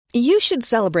You should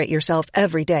celebrate yourself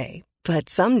every day, but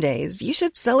some days you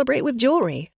should celebrate with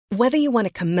jewelry. Whether you want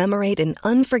to commemorate an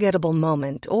unforgettable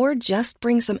moment or just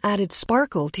bring some added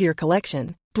sparkle to your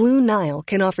collection, Blue Nile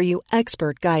can offer you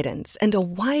expert guidance and a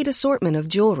wide assortment of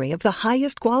jewelry of the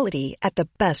highest quality at the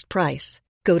best price.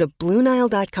 Go to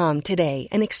BlueNile.com today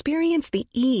and experience the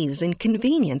ease and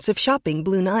convenience of shopping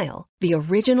Blue Nile, the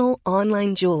original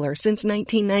online jeweler since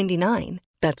 1999.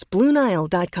 That's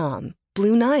BlueNile.com.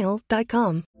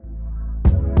 BlueNile.com.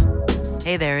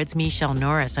 Hey there, it's Michelle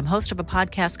Norris. I'm host of a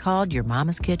podcast called Your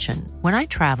Mama's Kitchen. When I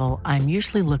travel, I'm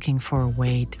usually looking for a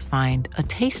way to find a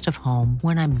taste of home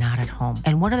when I'm not at home.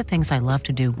 And one of the things I love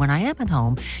to do when I am at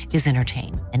home is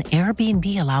entertain. And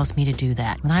Airbnb allows me to do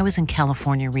that. When I was in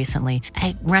California recently,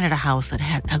 I rented a house that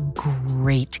had a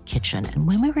great kitchen. And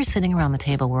when we were sitting around the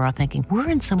table, we were all thinking, we're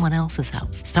in someone else's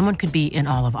house. Someone could be in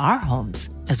all of our homes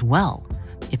as well.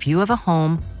 If you have a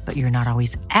home, but you're not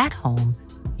always at home,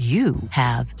 you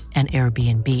have an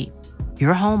Airbnb.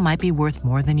 Your home might be worth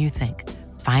more than you think.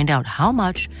 Find out how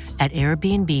much at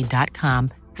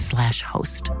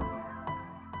airbnb.com/host.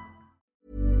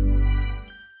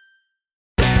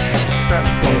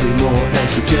 Bobby Moore and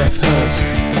Sir Geoff Hurst,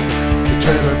 the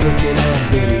Trevor Brooking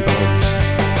and Billy Bonds,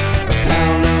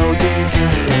 Paolo Di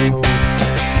Canio,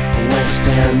 West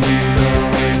Ham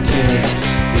United.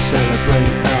 We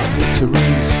celebrate our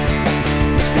victories,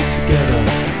 we stick together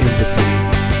in defeat.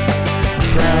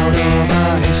 Proud of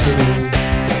our history,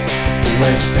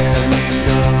 West Ham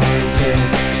United,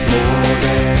 more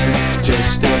than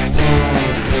just a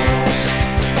podcast,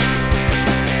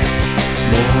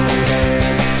 more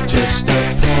than just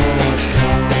a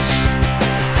podcast.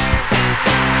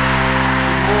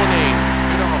 Good morning,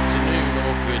 good afternoon,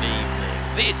 or good evening.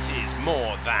 This is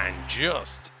more than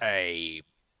just a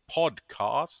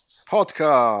podcast.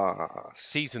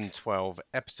 Season 12,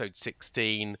 episode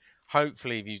 16.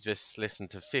 Hopefully, if you just listened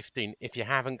to 15, if you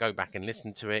haven't, go back and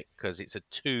listen to it because it's a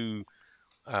 2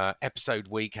 episode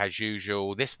week as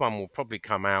usual. This one will probably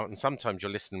come out, and sometimes you're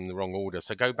listening in the wrong order.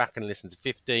 So go back and listen to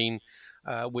 15,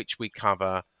 which we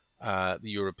cover the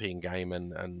European game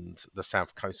and the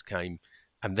South Coast game,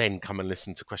 and then come and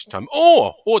listen to Question Time.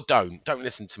 Or don't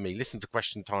listen to me. Listen to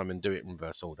Question Time and do it in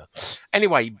reverse order.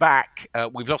 Anyway, back.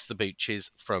 We've lost the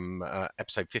Booches from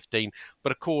episode 15,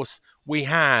 but of course we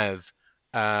have.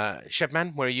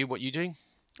 Shedman, where are you? What are you doing?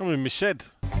 I'm in my shed.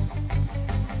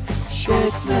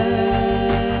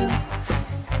 Shedman,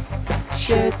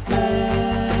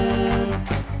 Shedman,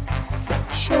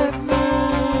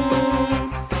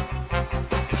 Shedman,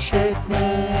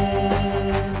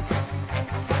 Shedman,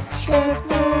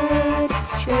 Shedman,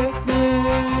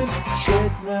 Shedman,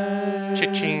 Shedman.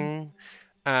 Cha-ching.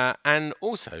 And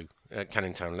also,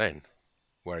 Canning Town Len,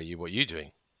 where are you? What are you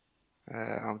doing?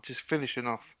 I'm just finishing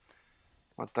off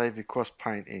my David Cross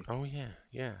painting. Oh yeah.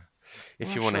 If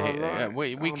I'm you not want sure to, I like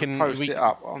we it. can Post it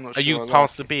up. I'm not Are sure you I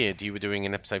past the like beard you were doing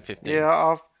in episode 15?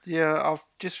 Yeah, I've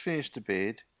just finished the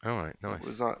beard. All right, nice. It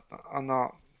was like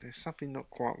there's something not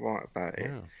quite right about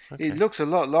it. Oh, okay. It looks a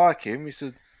lot like him. It's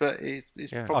probably I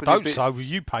a don't bit so. Were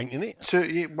you painting it?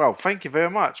 well, thank you very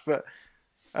much, but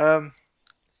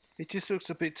it just looks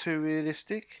a bit too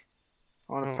realistic.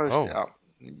 I want to post it up.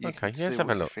 Okay, let's have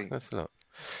a look. Let's look.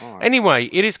 All right. Anyway,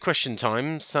 it is question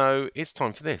time, so it's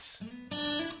time for this. You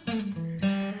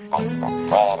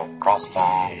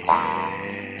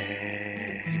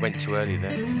went too early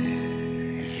there.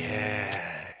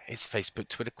 Yeah, it's Facebook,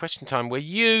 Twitter question time, where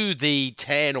you, the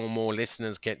 10 or more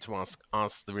listeners, get to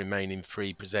ask the remaining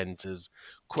 3 presenters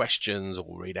questions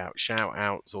or read out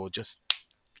shout-outs or just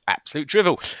absolute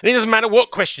drivel. And it doesn't matter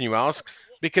what question you ask,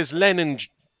 because Len and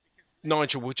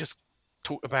Nigel will just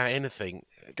talk about anything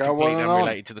completely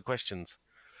unrelated to the questions,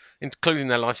 including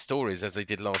their life stories, as they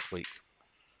did last week.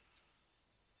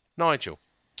 Nigel.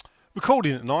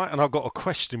 Recording at night, and I've got a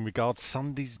question in regards to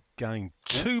Sunday's game.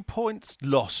 2 points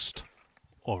lost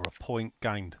or a point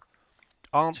gained?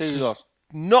 Answers 2 lost.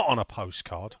 Not on a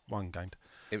postcard, 1 gained.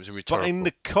 It was a rhetorical. But in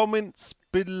the comments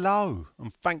below.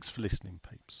 And thanks for listening,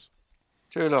 peeps.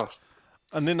 2 lost.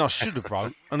 And then I should have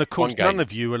wrote, and of course none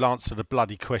of you will answer the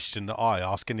bloody question that I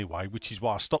ask anyway, which is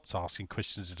why I stopped asking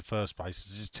questions in the first place,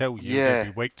 to just tell you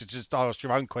every week to just ask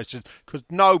your own questions, because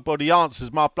nobody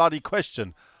answers my bloody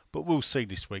question. But we'll see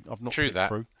this week. I've not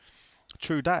through.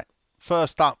 True that.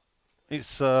 First up,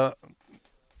 it's our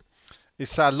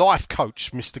life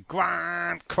coach, Mr.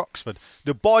 Grant Croxford,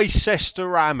 the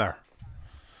Bicester Hammer,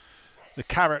 the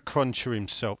carrot cruncher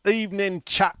himself. Evening,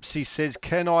 chaps, he says,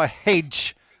 can I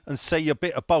hedge and see a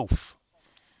bit of both?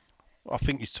 I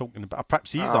think he's talking about,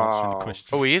 perhaps he is answering the question.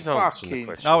 Oh, he is answering the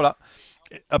question. Hold up.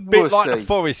 A bit like the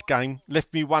Forest game,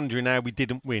 left me wondering how we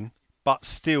didn't win. but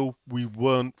still we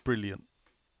weren't brilliant.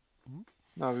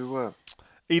 No, we weren't.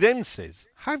 He then says,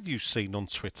 have you seen on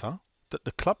Twitter that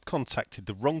the club contacted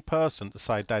the wrong person to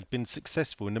say they had been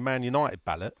successful in the Man United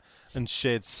ballot and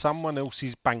shared someone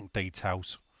else's bank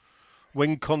details?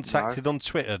 When contacted on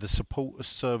Twitter, the supporters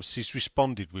services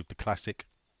responded with the classic,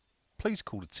 please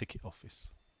call the ticket office.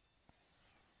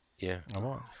 Yeah. All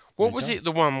right. What was it,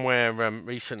 the one where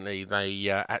recently they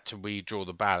had to redraw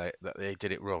the ballot, that they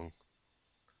did it wrong?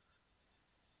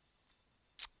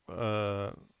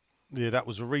 Yeah, that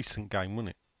was a recent game, wasn't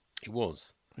it? It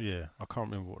was. Yeah, I can't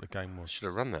remember what the game was. Should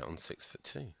have run that on 6 foot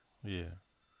 2. Yeah.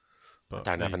 But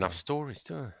Don't have enough stories,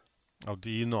 do I? Oh, do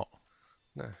you not?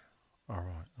 No. All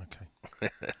right, okay.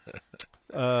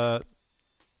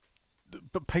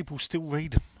 But people still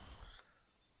read them.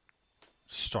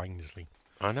 Strangely.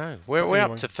 I know. We're anyway,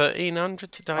 up to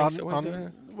 1,300 today.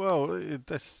 Well,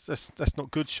 that's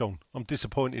not good, Sean. I'm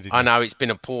disappointed in you. I know, it's been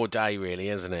a poor day, really,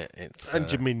 hasn't it?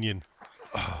 And your minion.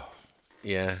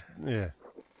 Yeah. Yeah.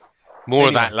 More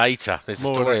of that later. There's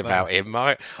a story about him.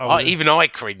 Even I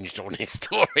cringed on his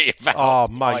story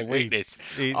about my weakness.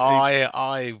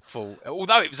 I thought,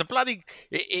 although it was a bloody,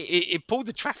 it pulled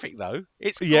the traffic though.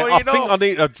 I think I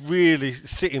need to really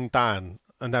sit him down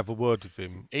and have a word with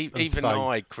him. Even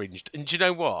I cringed. And do you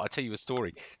know what? I'll tell you a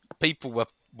story. People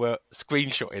were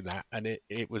screenshotting that, and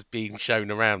it was being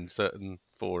shown around certain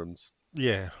forums.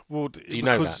 Yeah. Well, do you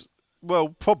know that? Well,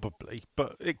 probably,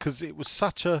 but because it was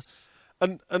such a.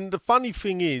 And the funny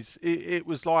thing is, it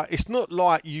was like, it's not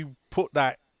like you put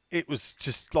that, it was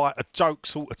just like a joke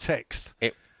sort of text.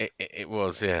 It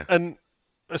was, yeah. And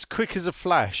as quick as a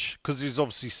flash, because he was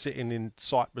obviously sitting in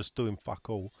Cyprus doing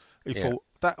fuck all, he thought,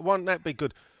 won't that be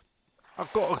good?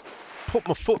 I've got to put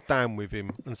my foot down with him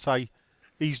and say,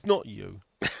 he's not you.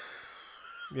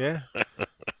 Yeah?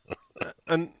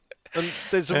 And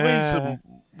there's a reason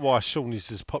why Sean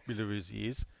is as popular as he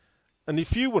is. And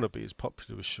if you want to be as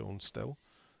popular as Sean still,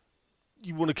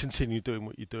 you want to continue doing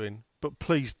what you're doing, but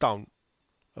please don't,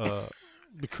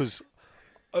 because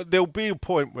there'll be a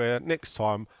point where next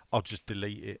time I'll just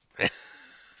delete it.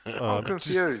 I'm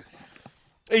confused.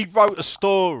 He wrote a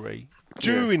story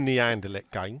during the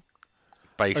Anderlecht game,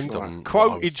 based on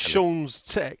quoted Sean's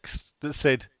text that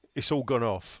said it's all gone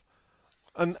off,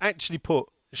 and actually put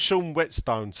Sean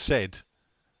Whetstone said.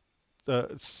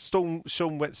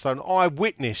 Sean Whetstone,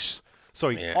 eyewitness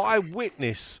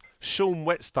Sean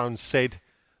Whetstone said,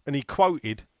 and he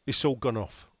quoted, it's all gone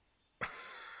off.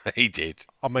 He did.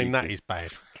 I mean, that is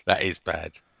bad. That is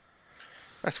bad.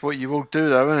 That's what you all do,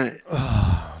 though, isn't it?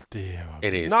 Oh, dear.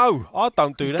 It is. No, I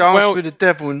don't do that. Dance with the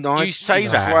devil night. You say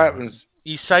that.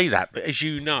 You say that, but as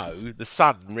you know, the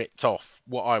Sun ripped off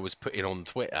what I was putting on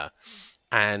Twitter,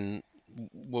 and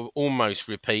were almost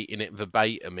repeating it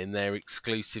verbatim in their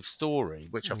exclusive story,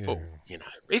 which I thought,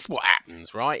 it's what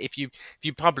happens, right? If you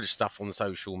publish stuff on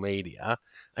social media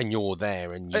and you're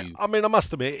there and you... I mean, I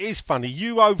must admit, it is funny.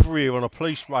 You over here on a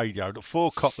police radio that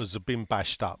 4 coppers have been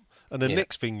bashed up, and the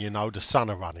next thing you know, the Sun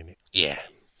are running it. Yeah.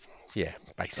 Yeah,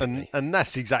 basically. And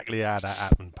that's exactly how that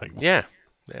happened, people. Yeah.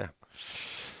 Yeah.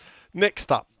 Next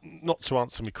up, not to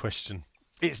answer my question,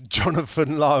 it's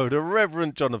Jonathan Lowe, the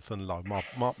Reverend Jonathan Lowe,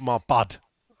 my bud,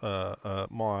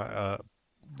 my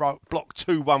Block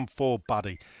 214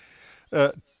 buddy.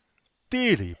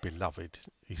 Dearly beloved,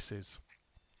 he says,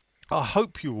 I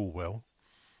hope you're all well.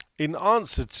 In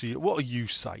answer to you, what are you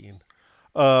saying?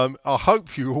 I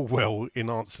hope you're all well in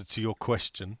answer to your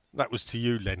question. That was to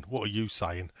you, Len. What are you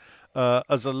saying?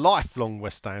 As a lifelong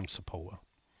West Ham supporter,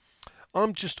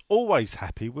 I'm just always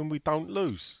happy when we don't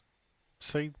lose.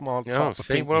 See, my type of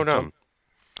thing. Well done.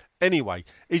 Anyway,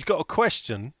 he's got a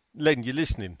question. Len, you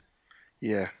listening?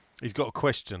 Yeah. He's got a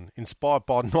question inspired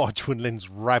by Nigel and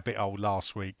Len's rabbit hole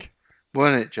last week.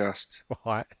 Wasn't it just?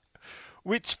 Right.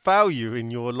 Which failure in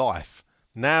your life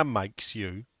now makes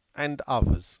you and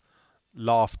others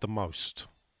laugh the most?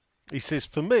 He says,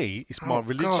 for me, it's my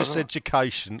religious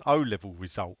education O-level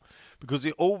result, because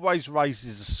it always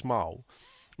raises a smile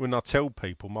when I tell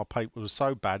people my paper was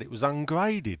so bad it was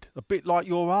ungraded. A bit like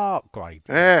your art grade.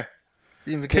 Yeah.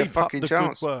 You didn't get a Keep up fucking the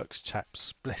chance. good works,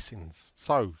 chaps. Blessings.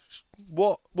 So,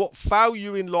 what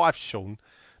failure in life, Sean,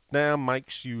 now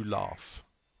makes you laugh?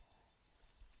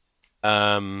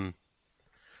 I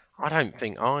don't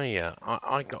think I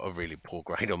got a really poor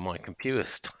grade on my computer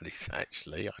studies,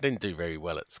 actually. I didn't do very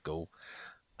well at school.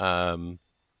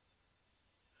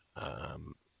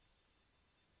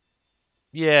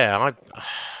 Yeah,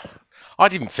 I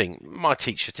didn't think, my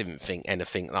teachers didn't think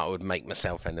anything that I would make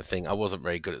myself anything. I wasn't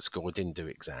very good at school. I didn't do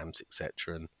exams,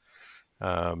 etc.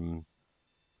 And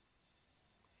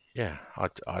yeah,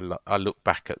 I look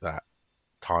back at that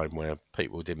time where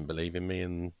people didn't believe in me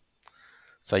and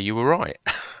say you were right.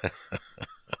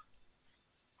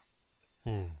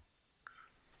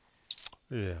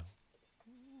 Yeah.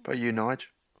 But you, Nigel?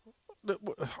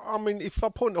 I mean, if I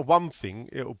point to one thing,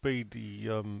 it'll be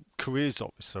the careers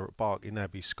officer at Barking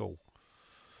Abbey School.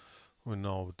 When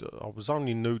I was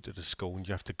only new to the school, and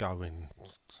you have to go in,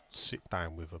 sit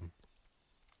down with them.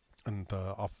 And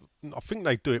I think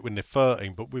they do it when they're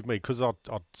 13, but with me, because I'd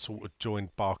sort of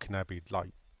joined Barking Abbey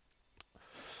late.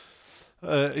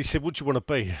 He said, "What do you want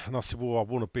to be?" And I said, "Well, I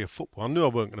want to be a footballer." I knew I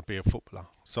weren't going to be a footballer,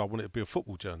 so I wanted to be a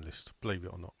football journalist, believe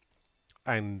it or not.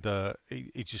 And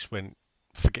he just went,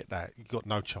 "Forget that. You got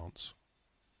no chance."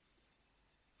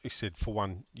 He said, "For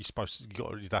one, you'd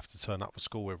have to turn up for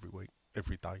school every week,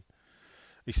 every day."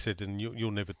 He said, "And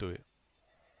you'll never do it."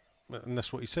 And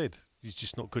that's what he said. He's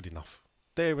just not good enough.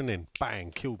 There and then,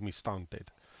 bang, killed me stone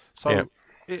dead. So,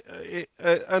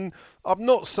 and I'm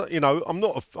not,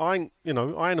 I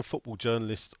ain't a football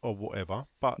journalist or whatever.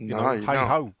 But hey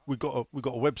ho, we got a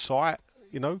website.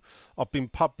 I've been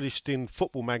published in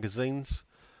football magazines,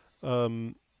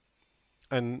 and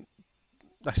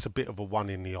that's a bit of a one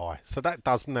in the eye. So that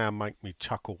does now make me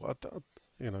chuckle.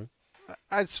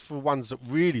 As for ones that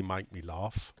really make me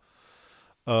laugh,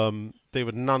 there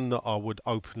are none that I would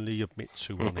openly admit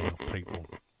to on air, people.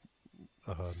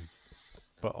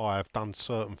 But I have done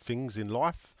certain things in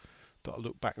life that I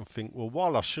look back and think, well,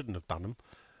 while I shouldn't have done them,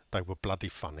 they were bloody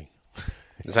funny.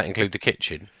 Does that include the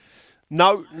kitchen?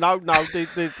 No.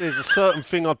 There's a certain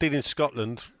thing I did in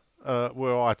Scotland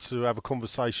where I had to have a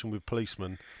conversation with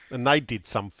policemen, and they did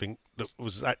something that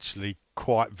was actually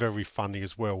quite very funny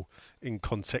as well in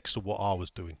context of what I was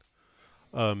doing.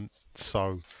 All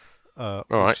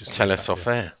right, tell us off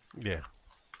air. Yeah.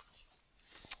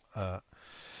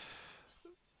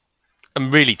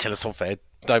 And really tell us off air.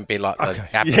 Don't be like the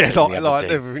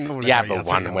Yabba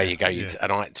one where you go,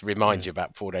 and I had to remind you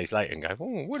about 4 days later and go,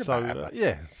 oh, what about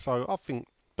Yabba? So I think,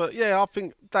 I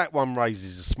think that one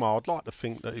raises a smile. I'd like to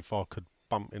think that if I could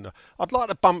I'd like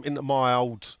to bump into my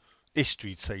old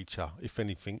history teacher, if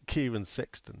anything, Kieran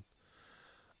Sexton.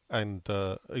 And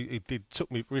he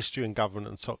took me for history and government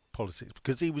and politics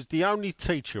because he was the only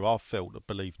teacher I felt that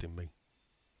believed in me.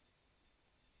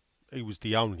 He was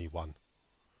the only one.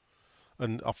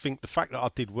 And I think the fact that I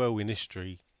did well in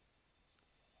history,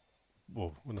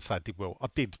 well, when I say I did well,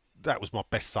 that was my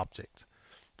best subject.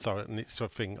 So, and it's a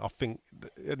thing, I think,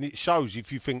 and it shows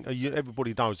if you think,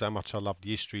 everybody knows how much I love the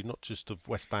history, not just of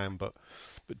West Ham, but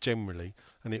generally,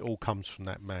 and it all comes from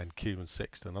that man, Kieran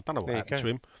Sexton. I don't know what happened to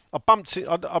him.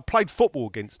 I played football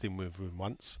against him with him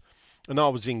once, and I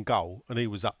was in goal, and he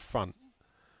was up front,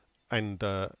 and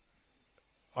I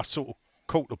sort of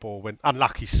caught the ball, went,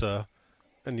 "Unlucky, sir."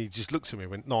 And he just looked at me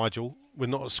and went, "Nigel, we're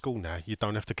not at school now. You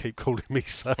don't have to keep calling me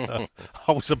sir."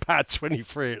 I was about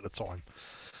 23 at the time.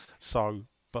 So,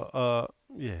 but,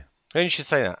 yeah. And you should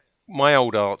say that. My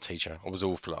old art teacher, I was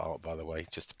awful at art, by the way,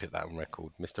 just to put that on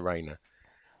record, Mr. Rayner.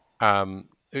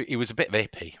 He was a bit of a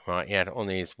hippie, right? He had on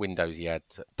his windows, he had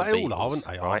they Beatles, all are, aren't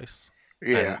they, right? Ice?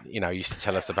 Yeah. And, used to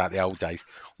tell us about the old days.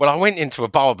 Well, I went into a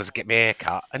barber to get my hair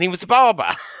cut, and he was the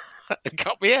barber and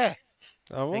cut my hair.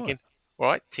 Oh, thinking,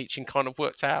 right, teaching kind of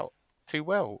worked out too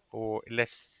well, or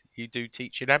unless you do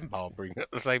teaching and barbering at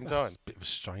the same time. A bit of a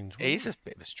strange one. It is a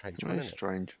bit of a strange one, isn't it?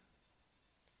 Strange.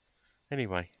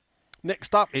 Anyway.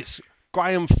 Next up, it's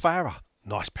Graham Farrer.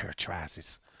 Nice pair of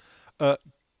trousers.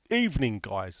 Evening,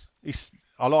 guys.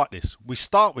 I like this. We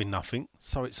start with nothing,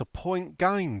 so it's a point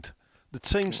gained. The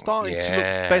team's starting to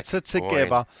look better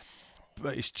together,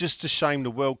 but it's just a shame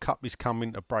the World Cup is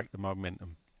coming to break the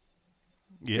momentum.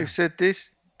 Yeah. Who said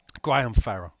this? Graham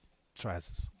Farrer.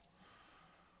 Trousers. Is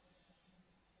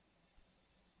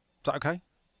that okay?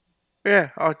 Yeah,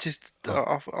 I've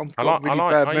got a really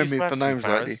bad memory for names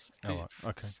lately. Right,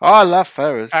 okay. I love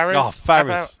Farrers.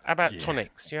 Farrers. How about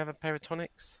tonics? Do you have a pair of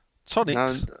tonics?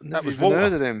 Tonics? No, that was even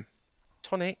heard of them.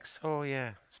 Tonics? Oh,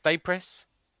 yeah. Stay Press?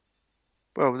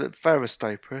 Well, the Farrer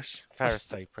Stay Press. Farrer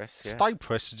Stay Press, yeah. Stay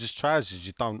Press are just trousers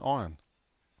you don't iron.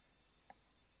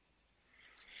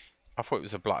 I thought it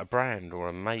was a brand or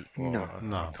a mate. No.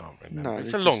 I can't remember. No,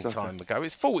 it's a long time ago.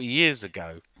 It's 40 years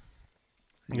ago.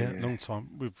 Yeah, long time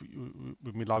with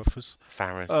me loafers.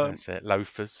 Farrers, that's it.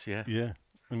 Loafers, yeah. Yeah.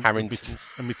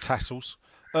 Harringtons. And with tassels.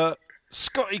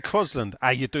 Scotty Crosland. How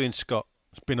you doing, Scott?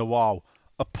 It's been a while.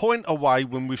 A point away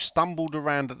when we've stumbled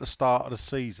around at the start of the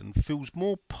season feels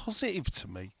more positive to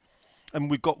me. And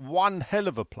we've got one hell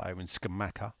of a player in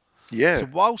Skamaka. Yeah. So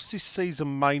whilst this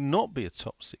season may not be a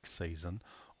top 6 season,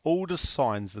 all the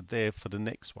signs are there for the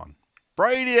next one.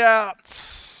 Brady out!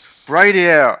 Brady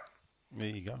out! There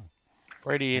you go.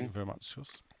 Brady in. Thank you very much, Joss.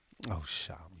 Oh,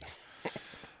 shut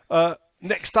up.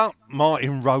 Next up,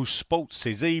 Martin Rose Sports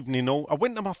says, evening all. I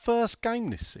went to my first game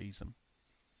this season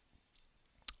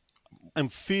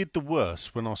and feared the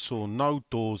worst when I saw no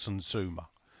Dawes and Zuma.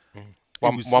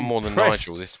 One more than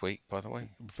Nigel this week, by the way.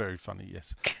 Very funny,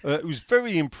 yes. He was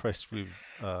very impressed with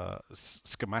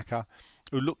Scamacca,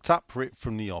 who looked up for it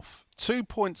from the off. 2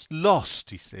 points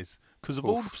lost, he says, because of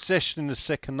all the possession in the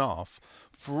second half.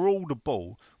 For all the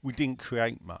ball, we didn't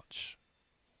create much.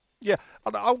 Yeah,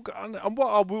 and what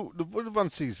I will, the one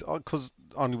is, because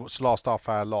I only watched the last half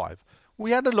hour live,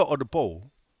 we had a lot of the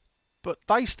ball, but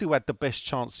they still had the best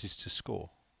chances to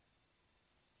score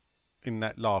in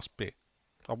that last bit.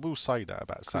 I will say that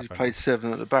about Southampton. You played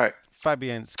 7 at the back.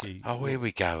 Fabianski. Oh, here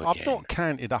we go again. I've not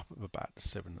counted up about the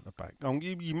 7 at the back.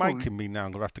 You're making me now.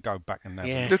 I'm going to have to go back and now.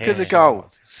 Yeah, look at the goal.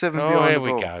 7 behind the ball.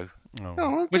 Here we go.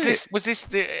 Oh. Was this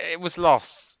it was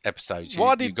last episode?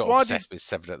 You got obsessed with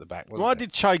 7 at the back. Why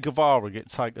did Che Guevara get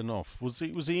taken off? Was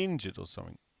he injured or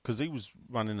something? Because he was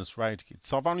running us ragged.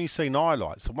 So I've only seen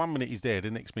highlights. So 1 minute he's there,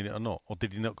 the next minute or not, or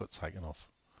did he not get taken off?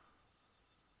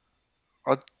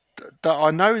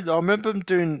 I know. I remember them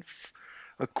doing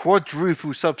a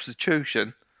quadruple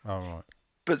substitution. Oh, right.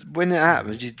 But when it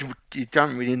happens, you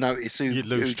don't really notice who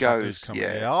goes.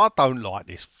 Yeah, I don't like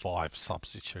this 5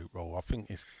 substitute rule. I think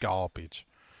it's garbage.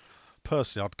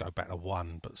 Personally, I'd go back to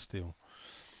 1, but still.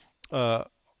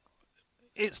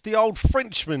 It's the old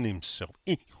Frenchman himself.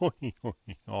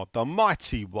 The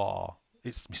mighty War.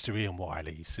 It's Mr. Ian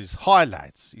Wiley. He says, "Hi,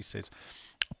 lads." He says,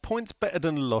 "A point's better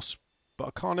than a loss, but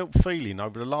I can't help feeling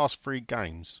over the last 3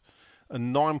 games, a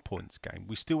 9 points game,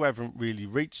 we still haven't really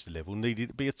reached the level needed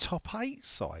to be a top 8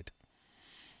 side.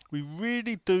 We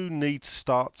really do need to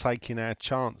start taking our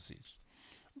chances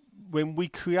when we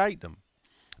create them.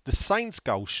 The Saints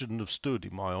goal shouldn't have stood,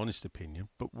 in my honest opinion,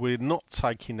 but we're not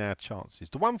taking our chances."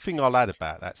 The one thing I'll add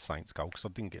about that Saints goal, because I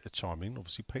didn't get to chime in,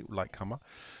 obviously people latecomer,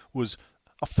 was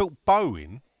I felt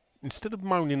Bowen, instead of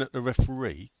moaning at the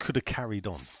referee, could have carried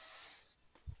on.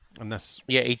 And that's...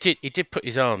 Yeah, he did put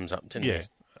his arms up, didn't he? Yeah.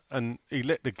 And he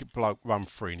let the bloke run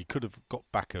free, and he could have got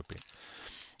back a bit.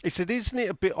 He said, "Isn't it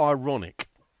a bit ironic?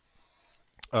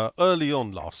 Early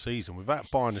on last season, without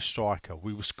buying a striker,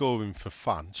 we were scoring for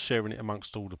fun, sharing it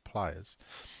amongst all the players.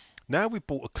 Now we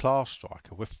bought a class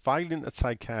striker, we're failing to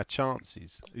take our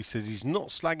chances." He says he's not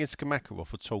slagging Scamacca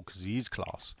off at all because he is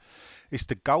class. It's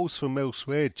the goals from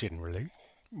elsewhere generally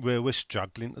where we're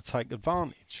struggling to take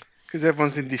advantage. Because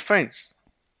everyone's in defence.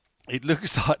 It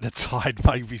looks like the tide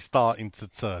may be starting to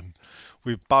turn,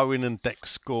 with Bowen and Deck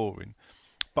scoring.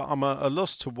 But I'm at a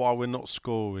loss to why we're not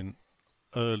scoring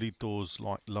early doors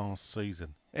like last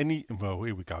season. Well,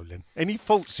 here we go, Len. Any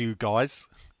thoughts, you guys?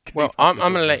 Well, I'm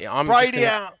going to let you... Brady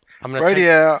out! Brady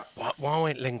out! While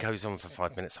Len goes on for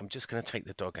 5 minutes, I'm just going to take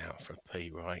the dog out for a pee,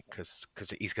 right? Because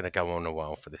he's going to go on a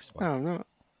while for this one. No, I'm not.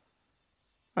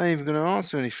 I ain't even going to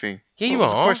answer anything. Yeah, you are.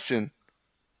 are. The question?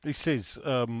 He says,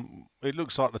 it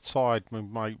looks like the tide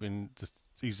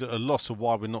he's at a loss of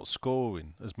why we're not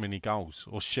scoring as many goals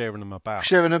or sharing them about.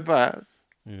 Sharing about?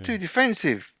 Yeah. Too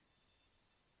defensive.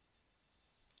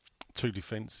 Too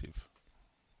defensive.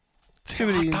 Too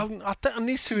many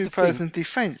person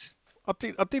defence. I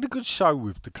did a good show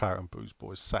with the Claret and Booze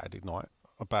boys Saturday night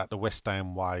about the West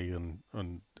Ham way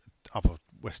and other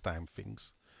West Ham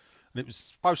things. And it was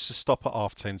supposed to stop at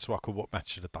 10:30 so I could watch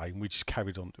Match of the Day, and we just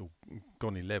carried on till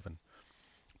gone 11.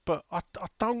 But I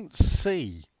don't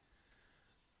see...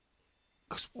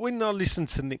 Because when I listen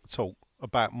to Nick talk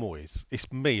about Moyes,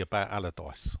 it's me about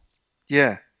Allardyce.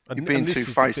 Yeah, you're being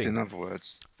two-faced in other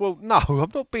words. Well, no,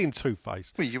 I'm not being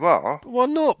two-faced. Well, you are. Well,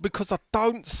 not, because I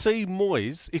don't see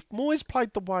Moyes. If Moyes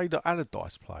played the way that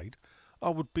Allardyce played, I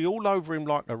would be all over him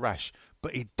like a rash.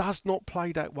 But he does not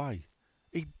play that way.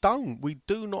 We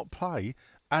do not play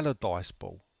Allardyce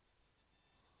ball.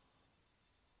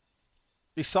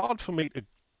 It's hard for me to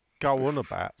go on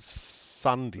about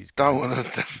Sunday's game.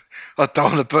 I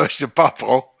don't want to burst your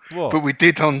bubble. What? But we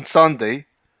did on Sunday.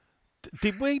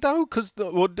 Did we though?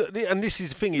 And this is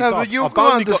the thing. No, I've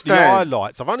only got the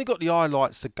highlights. I've only got the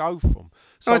highlights to go from.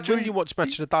 So when you watch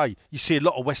Match of the Day, you see a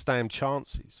lot of West Ham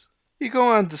chances. You got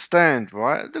to understand,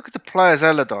 right? Look at the players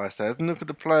Allardyce has, and look at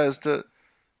the players that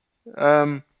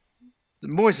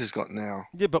Moyes has got now.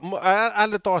 Yeah, but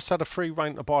Allardyce had a free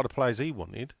rein to buy the players he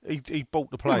wanted. He bought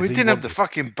the players. He didn't have the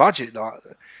fucking budget like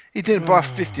that. He didn't buy a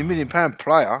 £50 million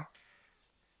player.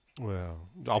 Well,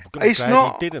 I'm glad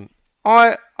he didn't.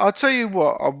 I'll tell you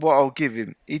what I'll give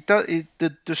him.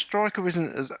 The striker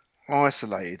isn't as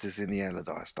isolated as in the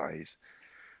Allardyce days,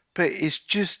 but it's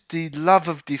just the love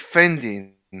of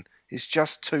defending is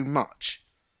just too much.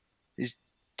 It's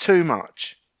too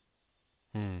much.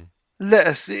 Let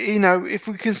us, if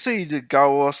we concede a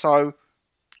goal or so,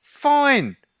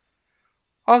 fine.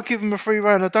 I'll give them a free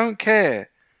rein. I don't care.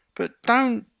 But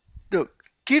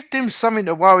give them something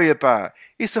to worry about.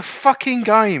 It's a fucking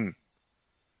game.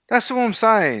 That's all I'm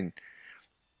saying.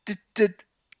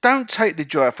 Don't take the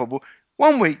joy out of football.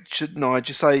 1 week, shouldn't I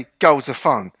just say goals are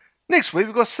fun? Next week,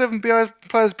 we've got 7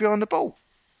 players behind the ball.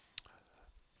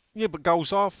 Yeah, but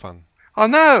goals are fun. I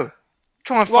know.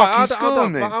 Try and fucking score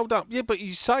them. Hold up. Yeah, but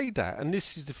you say that, and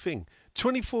this is the thing.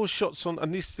 24 shots on,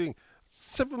 and this thing,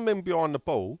 7 men behind the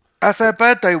ball. That's how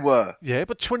bad they were. Yeah,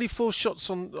 but 24 shots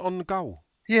on the goal.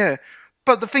 Yeah,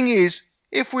 but the thing is,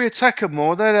 if we attack them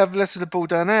more, they'd have less of the ball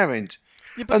down our end.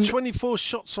 Yeah, but 24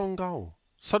 shots on goal.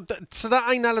 So that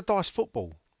ain't Allardyce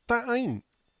football. That ain't.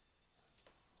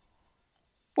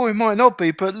 Well, it might not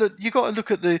be, but look, you got to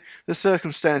look at the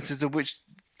circumstances of which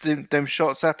them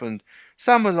shots happened.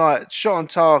 Some are like shot on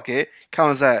target,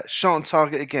 comes out, shot on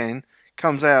target again,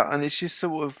 comes out, and it's just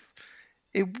sort of.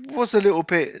 It was a little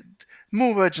bit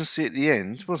more urgency at the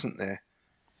end, wasn't there?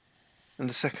 In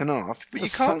the second half, but you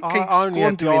can't keep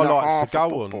squandering that half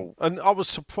of football. And I was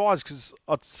surprised because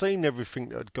I'd seen everything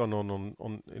that had gone on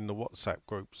in the WhatsApp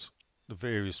groups, the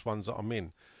various ones that I'm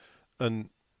in, and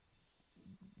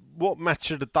what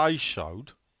Match of the Day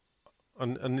showed,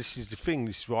 and this is the thing,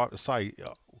 this is what I have to say,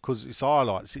 because it's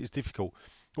highlights, it's difficult.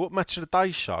 What Match of the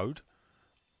Day showed,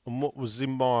 and what was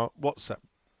in my WhatsApp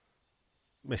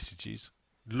messages,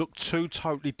 looked two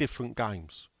totally different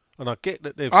games. And I get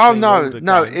that they've seen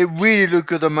no, it really looked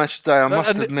good on Match of the Day, I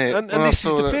must admit. And this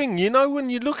is the thing,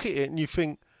 when you look at it and you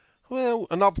think, well,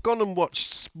 and I've gone and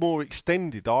watched more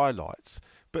extended highlights,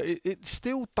 but it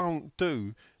still don't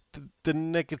do the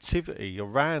negativity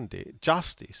around it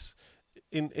justice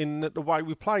in the way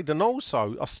we played. And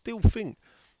also, I still think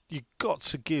you've got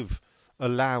to give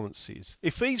allowances.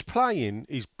 If he's playing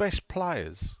his best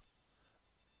players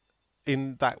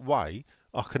in that way,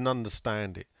 I can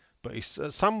understand it. But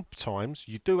sometimes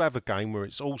you do have a game where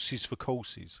it's horses for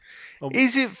courses.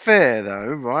 Is it fair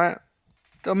though, right?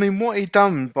 I mean, what he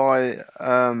done by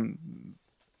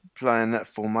playing that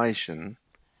formation,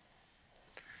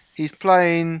 he's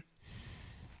playing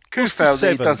Kufel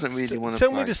that he doesn't really want to play.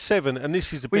 Tell me the 7, and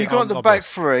this is a bit... Well, you got the back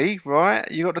 3,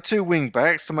 right? You got the 2 wing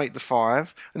backs to make the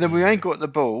 5, and then we ain't got the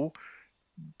ball.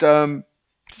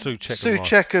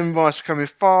 Souček and Rice are coming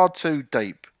far too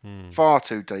deep. Far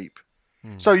too deep.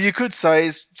 So you could say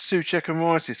it's Souček and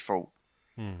Rice's fault.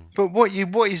 But what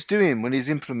he's doing when he's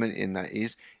implementing that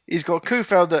is he's got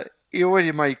Kufel that he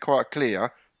already made quite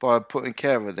clear by putting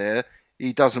Kehrer there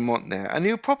he doesn't want there, and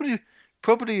he'll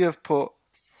probably have put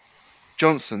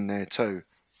Johnson there too.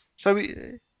 So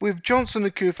with Johnson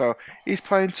and Kufel, he's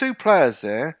playing 2 players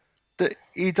there that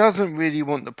he doesn't really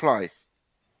want to play.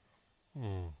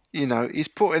 He's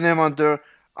putting them under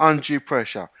undue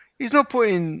pressure. He's not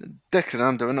putting Declan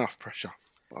under enough pressure,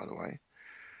 by the way.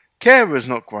 Kehrer's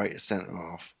not great at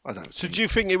centre-half, I don't think. So do you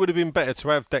think it would have been better to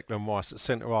have Declan Rice at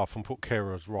centre-half and put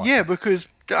Kehrer as right? Yeah, because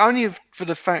only for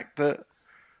the fact that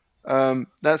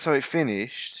that's how it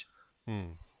finished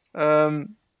on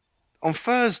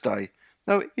Thursday.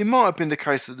 Now, it might have been the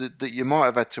case that you might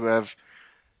have had to have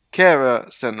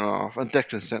Kehrer centre-half and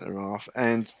Declan centre-half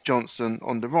and Johnson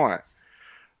on the right.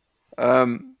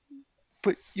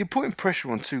 But you're putting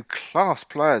pressure on 2 class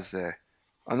players there.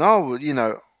 And I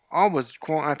was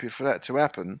quite happy for that to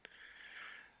happen.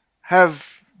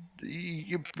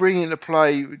 You bring into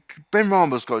play... Ben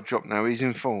Rama's got dropped now. He's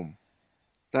in form.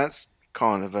 That's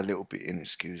kind of a little bit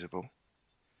inexcusable.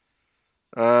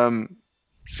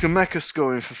 Scamacca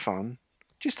scoring for fun.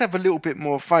 Just have a little bit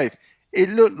more faith. It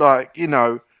looked like, I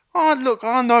know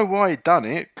why he'd done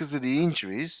it, because of the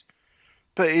injuries.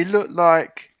 But it looked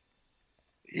like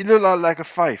lack of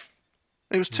faith.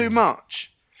 It was too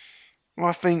much. Well,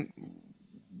 I think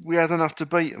we had enough to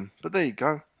beat them. But there you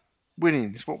go.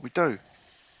 Winning is what we do.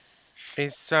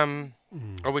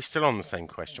 Are we still on the same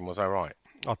question? Was I right?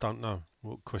 I don't know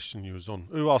what question you was on.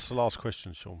 Who asked the last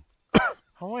question, Sean?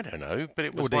 Oh, I don't know. But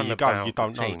it was there one you about go. You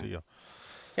don't the know, team. do you?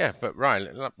 Yeah, but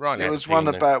Riley it was one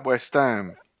about West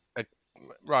Ham.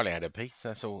 Riley had a piece.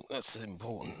 That's all. That's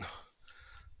important.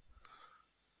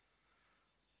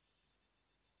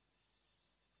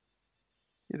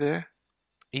 You there?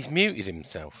 He's muted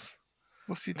himself.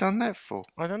 What's he done that for?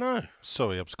 I don't know.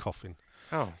 Sorry, I was coughing.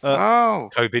 Oh.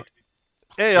 COVID.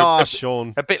 Yeah,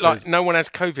 Sean. A bit like no one has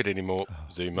COVID anymore,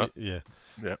 Zuma. Yeah.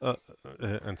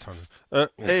 Antonio.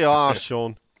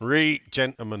 Sean.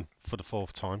 Gentlemen, for the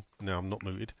 4th time. Now I'm not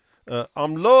muted.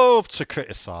 I'm love to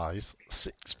criticise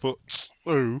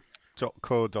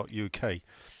 6foot2.co.uk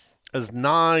as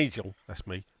Nigel, that's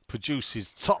me,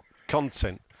 produces top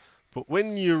content but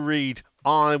when you read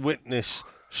eyewitness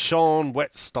Sean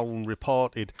Whetstone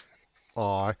reported,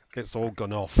 it's all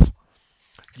gone off.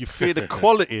 You fear the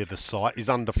quality of the site is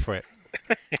under threat.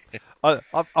 I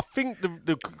think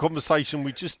the conversation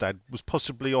we just had was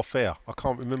possibly off air. I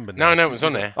can't remember now. No, it was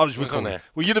on air. I was recording. On air.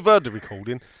 Well, you'd have heard the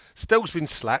recording. Stell's been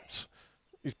slapped.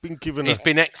 He's been given. He's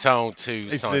been exiled to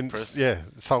Cyprus.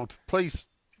 So please,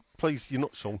 you're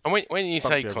not Sean. And when you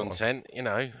say content,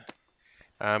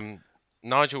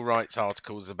 Nigel writes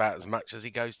articles about as much as he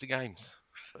goes to games.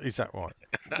 Is that right?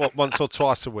 Once or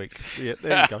twice a week? Yeah,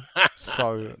 there you go.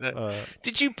 So,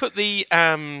 did you put the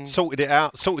sorted it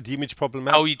out? Sorted the image problem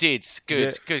out? Oh, you did.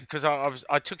 Good. Because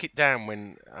I took it down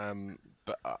when,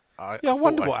 but I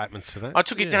wonder what happened to that. I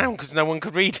took it down because no one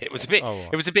could read it. It was a bit. Oh, right.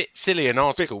 It was a bit silly an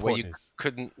article where you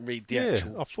couldn't read the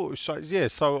actual. I thought it was strange. Yeah,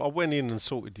 so I went in and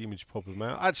sorted the image problem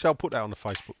out. Actually, I'll put that on the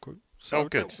Facebook group. So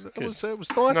good. It was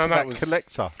nice. No, that was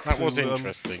collector. That was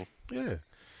interesting.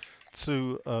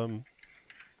 To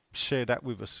share that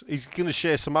with us. He's going to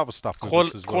share some other stuff with us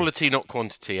as well. Quality, not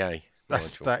quantity, eh?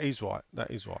 That is right.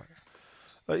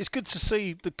 It's good to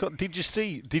see.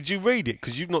 Did you read it?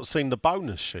 Because you've not seen the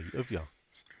bonus sheet, have you?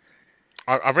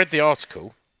 I read the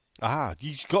article.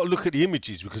 You've got to look at the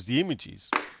images because the images.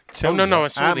 I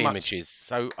saw the images.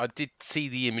 So I did see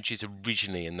the images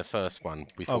originally in the first one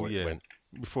before it went.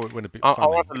 Before it went a bit funny.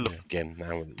 I'll have a look again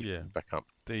now. Back up.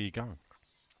 There you go.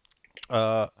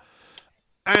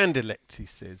 And Electi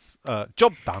says,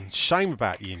 job done. Shame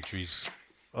about the injuries.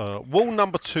 Wall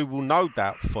number 2 will no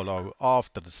doubt follow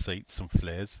after the seats and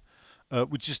flares.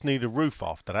 We just need a roof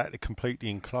after that to complete the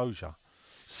enclosure.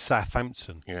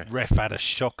 Southampton. Yeah. Ref had a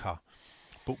shocker.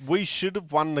 But we should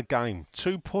have won the game.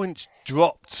 2 points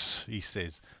dropped, he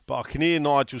says. But I can hear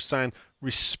Nigel saying,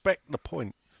 respect the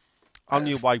point.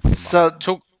 Only away from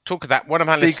talk of that. One of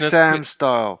our Big listeners... Sam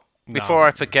style. Before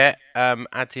I forget,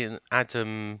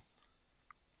 Adam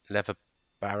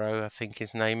Leverbarrow, I think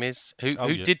his name is, who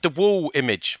did the wall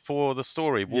image for the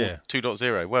story, Wall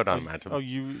 2.0. Well done, Adam. Oh,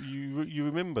 you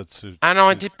remember to... And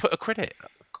I did put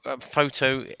a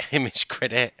photo image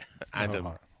credit, Adam.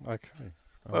 Oh, okay.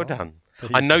 Well done.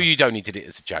 I know you'd only did it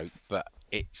as a joke, but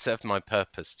it served my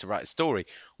purpose to write a story,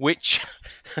 which,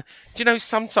 do you know,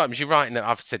 sometimes you write,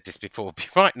 I've said this before, you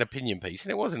write an opinion piece,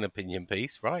 and it was an opinion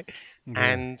piece, right? Yeah.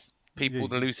 And people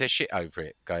lose their shit over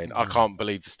it, going, I can't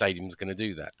believe the stadium's going to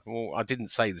do that. Well, I didn't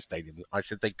say the stadium. I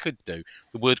said they could do.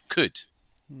 The word could.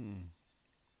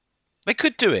 They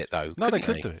could do it, though. No, they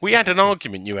could do it. We had an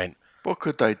argument, you went. What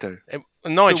could they do?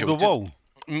 Nigel. Build the wall.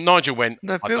 Nigel went.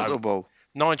 They built the wall.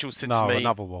 Nigel said to me. No,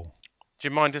 another wall. Do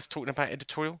you mind us talking about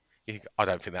editorial? I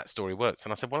don't think that story works.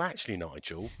 And I said, well, actually,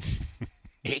 Nigel,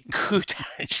 it could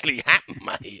actually happen,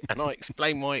 mate. And I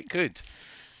explained why it could.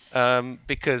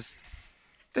 Because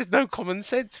there's no common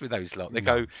sense with those lot. They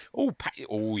go,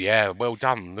 oh yeah, well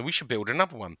done. We should build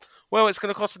another one. Well, it's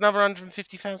going to cost another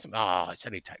 150,000. It's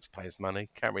only taxpayers' money.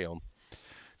 Carry on.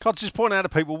 Can't just point out to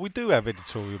people, we do have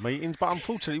editorial meetings, but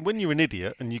unfortunately, when you're an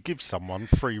idiot and you give someone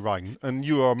free rein and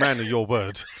you are a man of your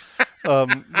word,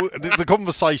 the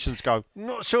conversations go,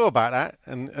 not sure about that.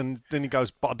 And then he goes,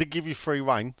 but I did give you free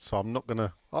rein, so I'm not going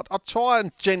to... I'll try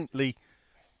and gently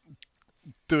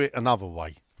do it another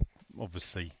way.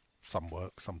 Obviously, some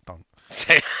work, some don't.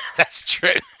 That's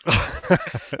true.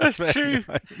 That's true.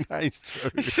 That is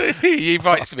true. So he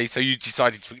writes to me, so you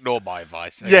decided to ignore my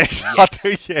advice. Yes, I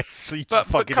do, yes. So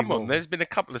but come on, there's been a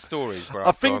couple of stories where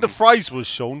I think the phrase was,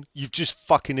 Sean, you've just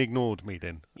fucking ignored me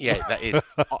then. Yeah, that is.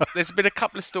 There's been a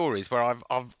couple of stories where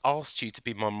I've asked you to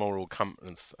be my moral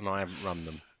compass and I haven't run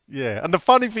them. Yeah, and the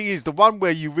funny thing is, the one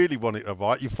where you really wanted to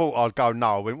write, you thought I'd go,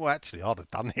 no, I went, well, actually, I'd have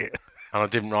done it. And I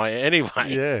didn't write it anyway.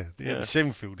 Yeah, the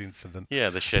Shenfield incident. Yeah,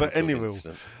 the Shenfield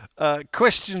incident.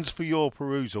 Questions for your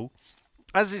perusal.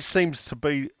 As it seems to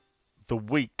be the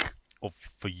week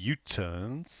for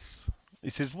U-turns,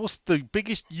 it says, what's the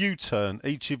biggest U-turn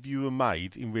each of you have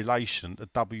made in relation to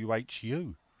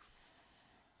WHU?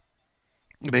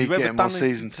 Me getting my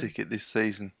season ticket this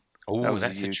season. Oh,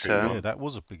 that's a U-turn. Yeah, that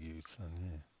was a big U-turn,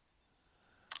 yeah.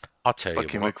 I'll tell you.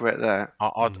 Fucking regret that.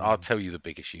 I'll tell you the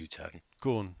biggest U-turn.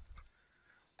 Go on.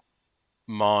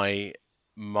 My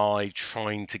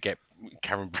trying to get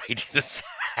Karen Brady the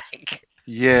sack.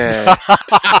 Yeah,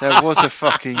 there was a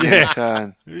fucking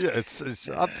U-turn. Yeah,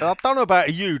 I don't know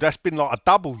about you. That's been like a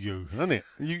double U, hasn't it?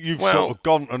 You've sort of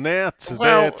gone from there to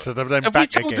there to then back again. Have we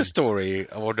told the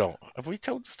story or not? Have we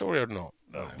told the story or not?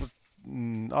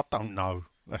 I don't know.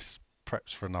 That's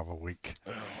perhaps for another week.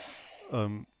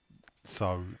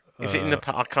 Is it in the?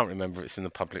 I can't remember if it's in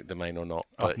the public domain or not.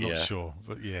 But I'm not sure,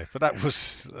 but that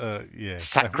was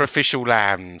Sacrificial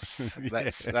lambs.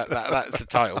 That's the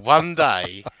title. One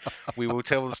day, we will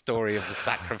tell the story of the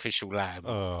sacrificial lamb.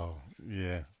 Oh,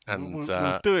 yeah. And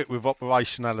we'll do it with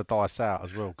Operation Allardyce out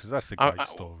as well, because that's a great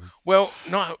story. Well,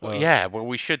 well,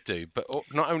 we should do, but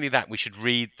not only that, we should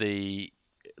read the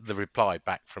reply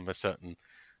back from a certain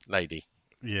lady.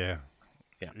 Yeah.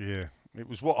 It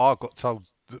was what I got told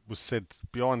that was said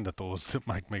behind the doors that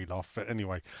made me laugh. But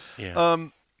anyway,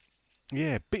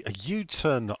 bit of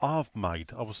U-turn that I've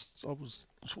made. I was sort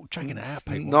of checking it out,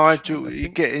 people. Nigel, you're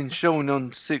getting Sean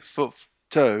on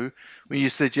 6'2" when you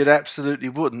said you'd absolutely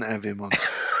wouldn't have him on.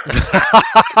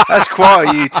 That's quite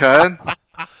a U-turn.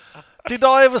 Did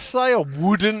I ever say I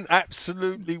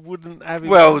absolutely wouldn't have him?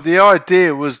 Well, on? the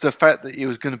idea was the fact that he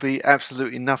was going to be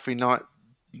absolutely nothing like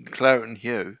Claret and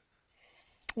Hugh.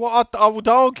 Well, I would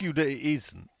argue that it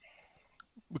isn't.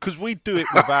 Because we do it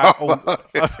without... Hear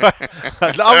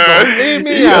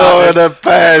me out. You're on a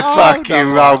bad fucking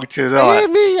roll tonight. Hear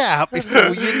me out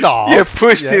before you laugh. You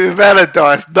pushed it with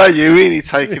Allardyce. No, you're really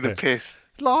taking the piss.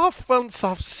 Laugh once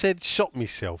I've said shot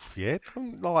myself, yeah?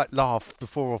 Don't laugh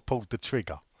before I've pulled the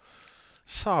trigger.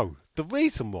 So, the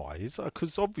reason why is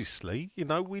because obviously,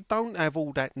 we don't have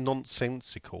all that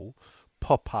nonsensical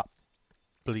pop-up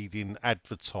bleeding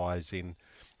advertising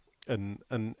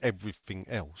and everything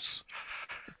else.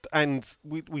 And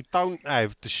we don't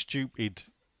have the stupid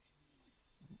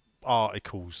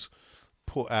articles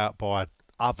put out by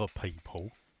other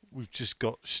people. We've just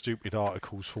got stupid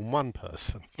articles from one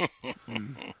person.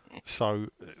 So,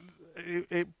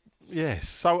 yes.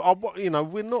 So,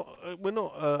 we're not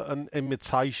an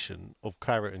imitation of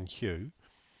Claret and Hugh,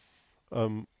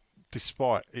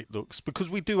 despite it looks, because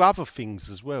we do other things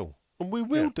as well. And we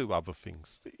will do other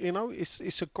things.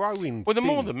 It's a growing Well, the thing.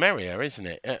 more the merrier, isn't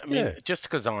it? I mean, just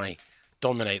because I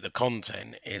dominate the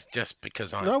content is just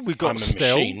because we've got I'm a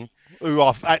Stell, machine. who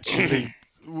I've actually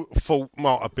thought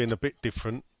might have been a bit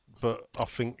different, but I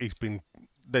think he's been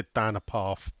led down a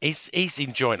path. He's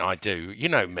enjoying. I do. You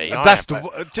know me. That's do you know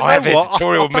what? I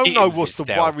don't know what the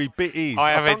worry bit is.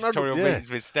 I have editorial meetings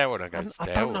with Stell and I go, I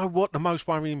don't know what the most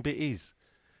worrying bit is.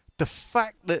 The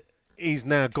fact that he's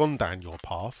now gone down your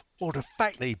path, or the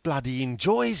fact that he bloody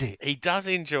enjoys it. He does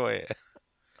enjoy it.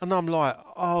 And I'm like,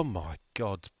 oh my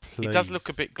God, please. He does look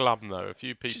a bit glum, though. A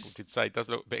few people did say he does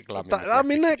look a bit glum.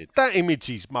 That image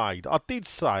he's made, I did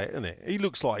say it, innit? He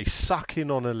looks like he's sucking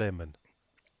on a lemon.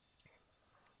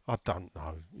 I don't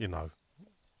know,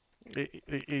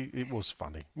 It was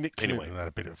funny. Nick Clinton had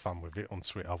a bit of fun with it on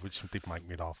Twitter, which did make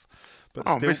me laugh. But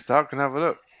I missed that. I can have a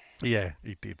look. Yeah,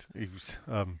 he did. He was...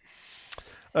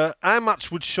 how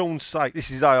much would Sean say? This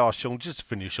is I asked Sean just to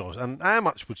finish on. And how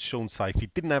much would Sean say if he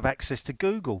didn't have access to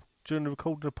Google during the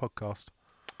recording of the podcast?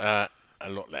 A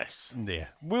lot less. Yeah.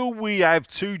 Will we have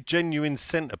two genuine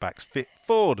centre backs fit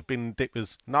for the bin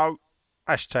dippers? No.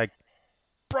 Hashtag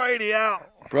Brady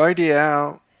out. Brady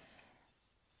out.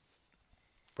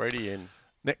 Brady in.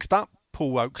 Next up,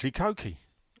 Paul Oakley-Cokie.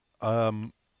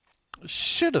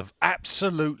 Should have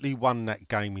absolutely won that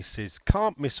game, he says.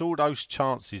 Can't miss all those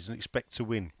chances and expect to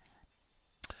win.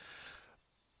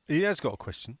 He has got a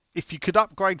question. If you could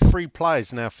upgrade 3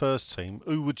 players in our first team,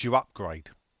 who would you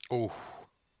upgrade? Oh,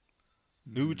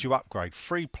 Who would you upgrade?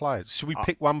 3 players. Should we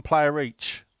pick 1 player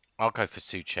each? I'll go for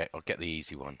Souček. I'll get the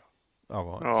easy one. All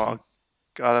right. Oh,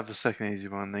 I'll have the second easy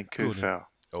one then. Kufel.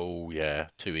 Oh, yeah.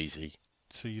 Too easy.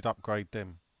 So you'd upgrade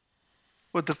them?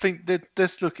 Well,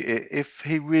 let's look at it. If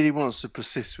he really wants to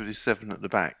persist with his 7 at the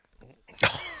back,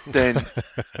 then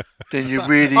you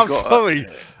really got. I'm sorry.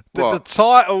 The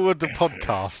title of the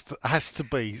podcast has to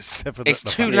be 7 at the back. It's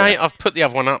too late. I've put the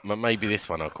other one up, but maybe this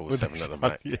one I'll call 7 at the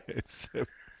back. Yeah,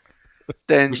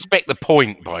 then respect the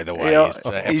point, by the way. It's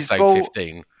episode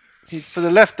 15. For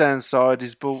the left-hand side,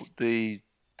 he's bought the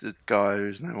guy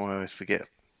whose name I always forget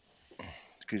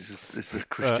because it's a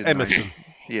Christian Emerson. name.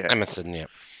 Yeah, Emerson. Yeah.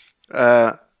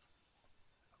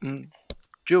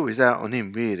 Jury's out on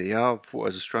him, really. I thought it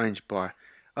was a strange buy.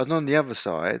 And on the other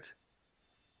side,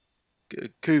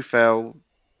 Kufel.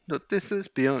 Look, let's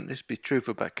be honest. Let's be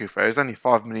truthful about Kufel. He's only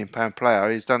 £5 million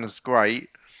player. He's done us great,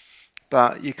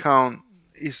 but you can't.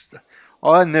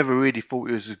 I never really thought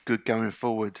he was as good going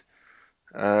forward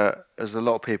as a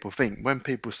lot of people think. When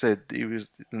people said he was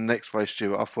the next Ray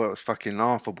Stewart, I thought it was fucking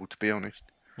laughable, to be honest.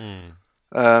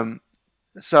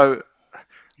 So.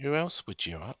 Who else would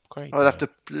you upgrade? I'd have to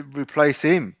replace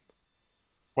him.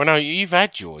 Well, no, you've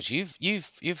had yours. You've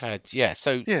had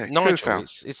So Nigel,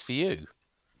 it's for you.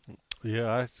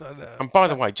 Yeah. And by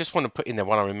the way, just want to put in there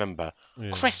while I remember,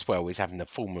 Cresswell is having the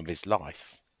form of his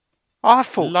life. I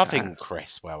thought loving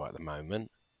Cresswell at the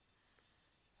moment.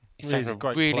 He's having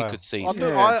a really player. good season.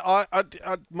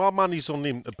 My money's on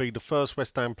him to be the first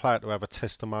West Ham player to have a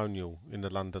testimonial in the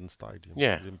London Stadium.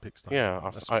 Yeah, Olympic Stadium.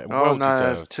 well no,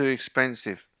 deserved. it's too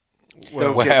expensive.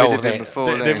 Well, They'll get rid of him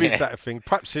before there is that thing.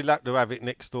 Perhaps he'll have to have it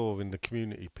next door in the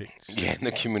community pitch. Yeah, in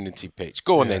the community pitch.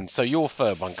 Go on then. So your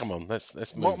third one, come on, let's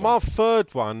move on. My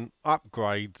third one,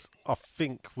 upgrade, I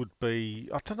think would be,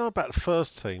 I don't know about the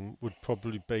first team, would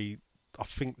probably be, I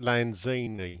think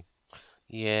Lanzini.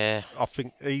 Yeah. I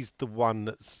think he's the one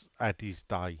that's had his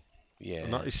day. Yeah.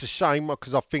 And it's a shame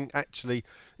because I think actually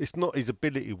it's not his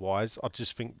ability-wise. I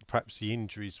just think perhaps the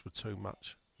injuries were too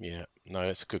much. Yeah, no,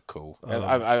 it's a good call.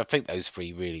 I think those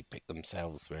three really pick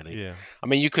themselves, really. Yeah. I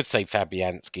mean, you could say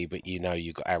Fabianski, but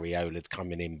you've got Areola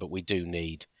coming in, but we do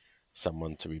need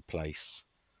someone to replace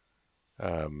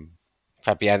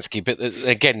Fabianski. But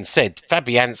again,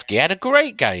 Fabianski had a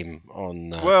great game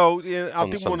on. I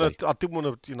didn't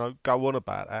want to, go on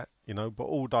about that, but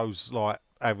all those like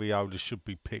Areola should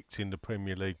be picked in the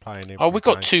Premier League playing every we've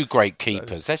got game. two great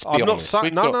keepers. Let's be I'm not honest.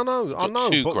 saying no. I know,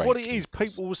 two but great what it is,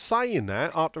 keepers. people were saying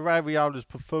that after Areola's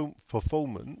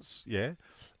performance,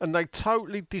 and they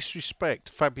totally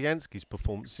disrespect Fabianski's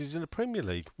performances in the Premier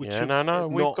League, which have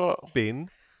not been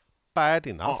bad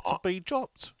enough to be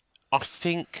dropped. I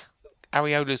think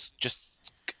Areola's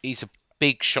he's a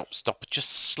big shot stopper,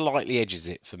 just slightly edges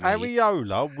it for me.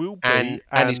 Areola will be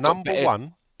our number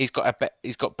one. He's got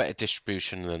better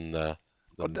distribution than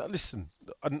Listen,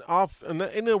 and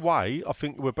in a way, I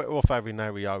think we're better off having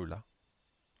Areola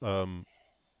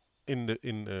in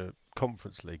the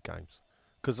Conference League games,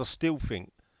 because I still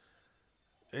think,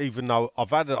 even though I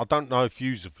don't know if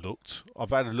you have looked,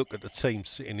 I've had a look at the team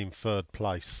sitting in third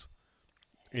place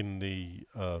in the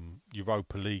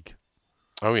Europa League.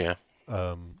 Oh yeah.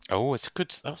 That's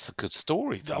a good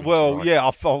story. Well, yeah,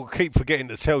 I'll keep forgetting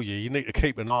to tell you. You need to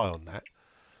keep an eye on that.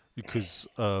 Because,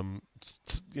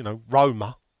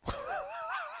 Roma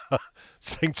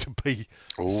seem to be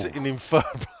sitting in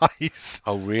third place.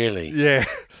 Oh, really? Yeah.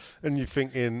 And you're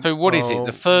thinking... So what is it?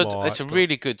 The third... That's a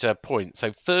really good point.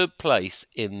 So third place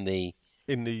in the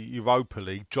Europa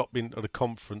League, drop into the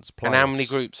conference playoffs. And how many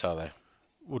groups are there?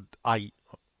 8.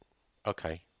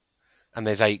 Okay. And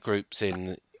there's 8 groups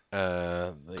in...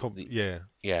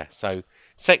 Yeah, so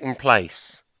second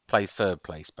place plays third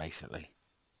place, basically.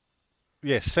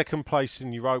 Yes, second place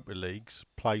in Europa Leagues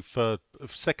play third.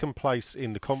 Second place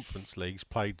in the Conference Leagues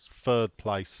played third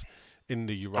place in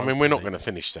the Europa. I mean, we're not going to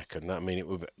finish second. I mean, it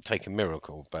would take a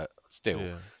miracle, but still,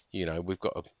 we've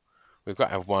got to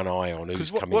have one eye on who's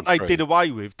coming through. What they did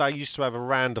away with, they used to have a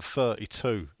round of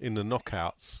 32 in the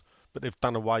knockouts, but they've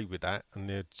done away with that, and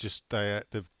they've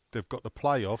got the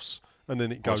playoffs, and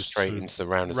then it goes straight into the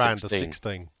round of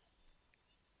 16.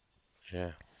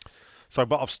 Yeah. So,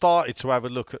 but I've started to have a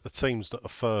look at the teams that are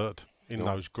third in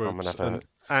those groups. And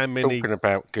how many... Talking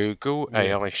about Google,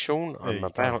 AI Sean, I'm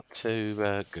about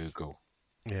to Google.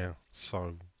 Yeah,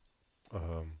 so...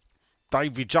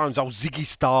 David Jones, Ziggy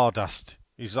Stardust,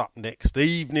 is up next.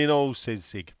 Evening all, says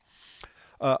Zig.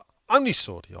 Only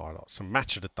saw the highlights and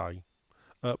match of the day.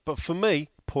 But for me,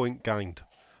 point gained.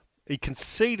 He can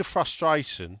see the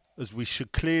frustration, as we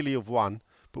should clearly have won,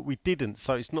 but we didn't,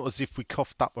 so it's not as if we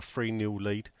coughed up a 3-0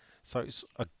 lead. So it's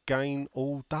a gain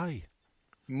all day.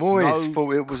 Moyes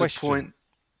thought it was a point.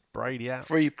 Brady out.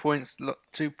 3 points,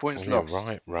 2 points lost.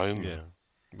 Right, Rome. Yeah.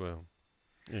 Well,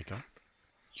 there you go.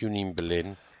 Union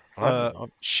Berlin.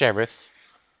 Sheriff.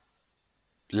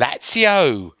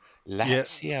 Lazio.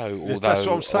 That's what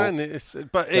I'm saying.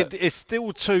 It's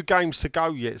still 2 games to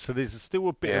go yet, so there's still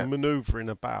a bit of manoeuvring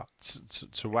about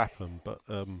to happen. But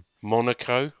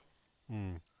Monaco.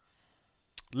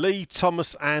 Lee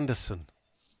Thomas Anderson.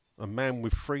 A man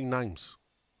with 3 names.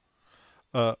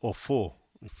 Or 4,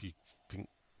 if you think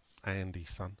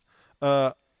Andy's son.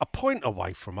 A point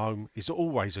away from home is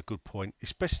always a good point,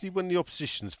 especially when the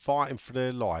opposition's fighting for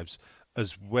their lives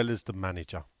as well as the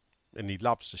manager. And he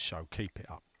loves the show. Keep it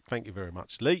up. Thank you very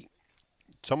much. Lee,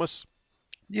 Thomas?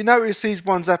 You notice these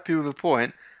ones happy with a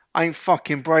point ain't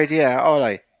fucking Brady out, are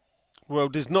they? Well,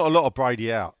 there's not a lot of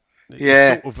Brady out.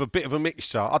 Yeah. It's sort of a bit of a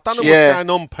mixture. I don't know what's going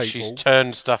on, people. She's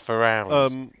turned stuff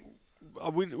around.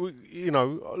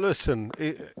 Listen,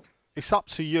 it's up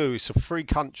to you. It's a free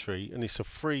country and it's a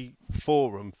free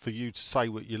forum for you to say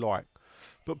what you like.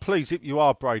 But please, if you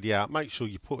are Brady out, make sure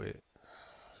you put it.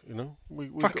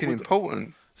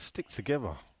 Important. Stick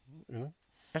together.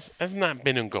 Hasn't that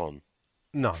been and gone?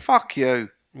 No. Fuck you.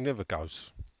 It never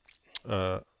goes.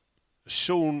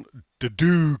 Sean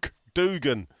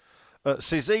Dugan.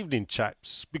 Says, evening,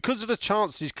 chaps. Because of the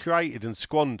chances created and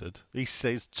squandered, he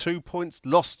says 2 points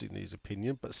lost in his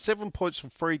opinion, but 7 points from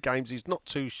 3 games is not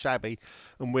too shabby,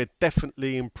 and we're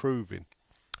definitely improving.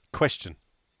 Question.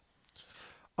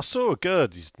 I saw a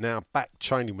Gerd is now back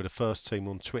training with the first team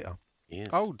on Twitter. Yes.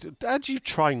 Oh, how do you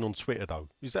train on Twitter, though?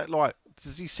 Is that like,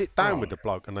 does he sit down with the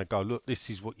bloke and they go, look, this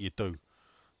is what you do.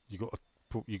 You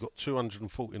got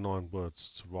 249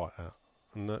 words to write out.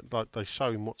 And they show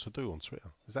him what to do on Twitter.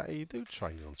 Is that how you do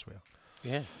training on Twitter?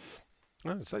 Yeah.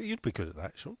 No, so you'd be good at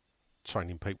that, Sean.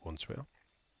 Training people on Twitter.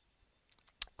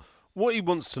 What he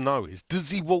wants to know is,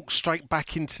 does he walk straight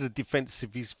back into the defence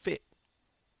if he's fit?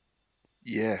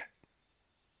 Yeah.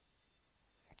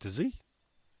 Does he?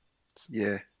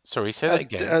 Yeah. Sorry, say that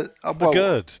again.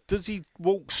 Gerd, does he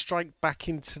walk straight back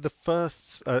into the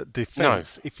first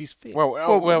defence if he's fit?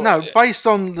 Well, no, based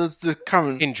on the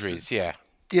current injuries, yeah.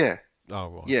 Yeah. Oh,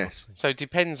 right. Yes. So it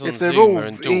depends on If they're Zuma all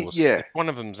and Dawes. yeah. If one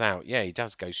of them's out, yeah, he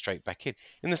does go straight back in.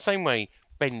 In the same way,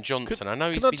 Ben Johnson, I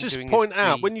know he's Can been I just doing point his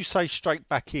out, when you say straight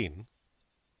back in,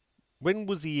 when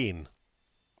was he in?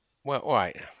 Well, all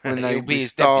right. When It'll be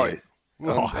his started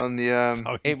debut. on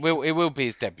the It will be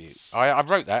his debut. I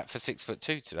wrote that for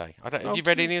 6'2" today. Have you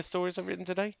read any of the stories I've written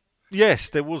today? Yes,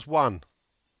 there was one.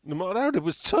 No, there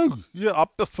was 2. Yeah,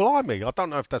 blimey. I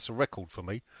don't know if that's a record for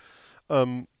me.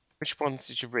 Which ones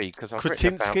did you read? Because I've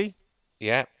Kretinsky.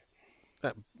 Yeah.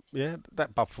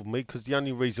 That baffled me because the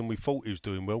only reason we thought he was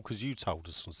doing well because you told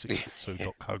us on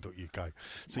 6foot2.co.uk.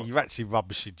 So you're actually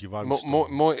rubbishing your own story.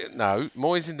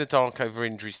 Moyes in the dark over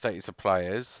injury status of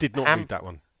players. Did not read that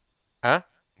one. Huh?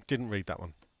 Didn't read that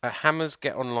one. Hammer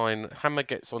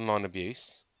gets online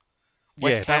abuse. Yeah,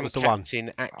 West that Ham was the one.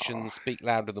 captain actions speak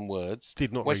louder than words.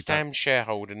 Did not West read that. Ham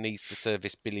shareholder needs to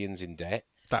service billions in debt.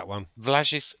 That one.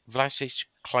 Vlasic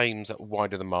claims that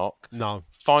wider the mark. No.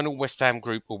 Final West Ham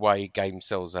group away game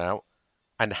sells out.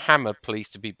 And Hammer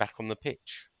pleased to be back on the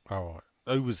pitch. All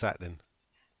right. Who was that then?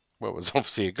 Well, it was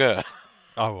obviously a girl.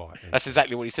 Oh, right. Yeah. That's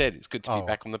exactly what he said. It's good to be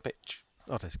back on the pitch.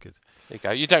 Oh, that's good. There you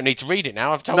go. You don't need to read it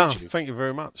now. I've told you. No, thank you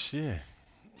very much. Yeah.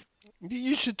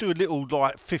 You should do a little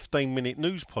 15-minute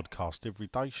news podcast every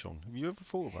day, Sean. Have you ever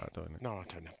thought about doing it? No, I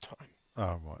don't have time.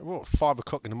 Oh, right. What, 5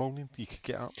 o'clock in the morning you could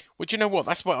get up? Well, do you know what?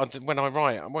 That's what I do when I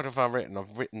write. What have I written?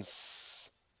 I've written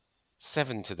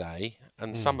 7 today,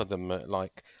 and some of them are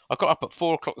like... I got up at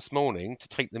 4 o'clock this morning to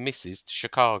take the missus to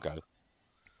Chicago.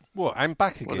 What, and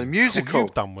back again? Well, the musical. Oh,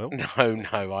 you've done well. No,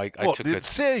 I took her...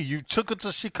 See, you took her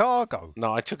to Chicago?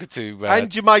 No, I took her to...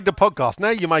 and you made the podcast. Now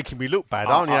you're making me look bad,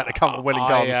 aren't you? Had to come to Welling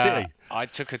Garden City. I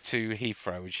took her to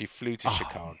Heathrow, and she flew to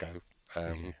Chicago.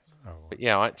 But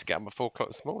yeah, I had to get up at 4 o'clock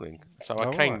this morning. So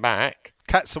I came back.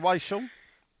 Cat's away, Sean?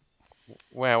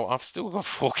 Well, I've still got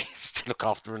 4 kids to look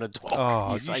after and a dog.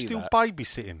 Oh, you're still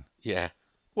babysitting? Yeah.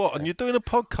 What, and you're doing a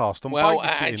podcast on babysitting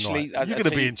actually, night? You're going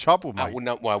to be in trouble, mate.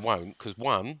 No, I won't, because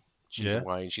 1, she's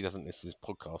away and she doesn't listen to this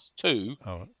podcast. 2,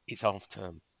 it's half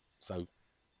term. So.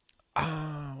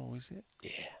 Oh, is it?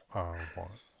 Yeah. Oh, right.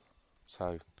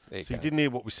 So, there you go. So you didn't hear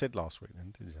what we said last week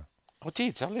then, did you? I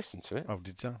did. I listened to it. Oh,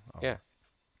 did you? Oh. Yeah.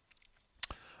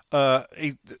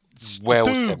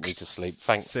 Sent me to sleep.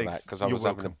 Thanks for that, because I was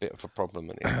having a bit of a problem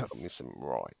and it got me some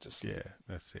right to sleep. Yeah,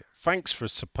 that's it. Thanks for a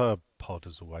superb pod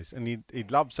as always. And he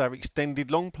loves our extended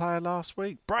long player last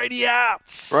week. Brady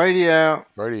out! Brady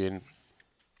out. Brady in.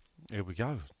 Here we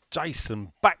go.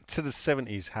 Jason, back to the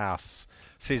 70s house.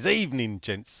 Says, evening,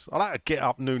 gents. I like to get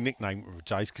up new nickname for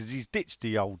Jace because he's ditched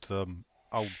the old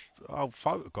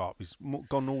photograph. He's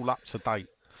gone all up to date.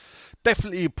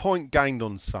 Definitely a point gained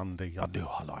on Sunday. I knew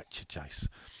I liked you, Jace.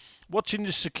 Watching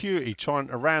the security trying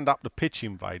to round up the pitch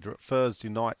invader at Thursday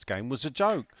night's game was a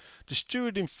joke. The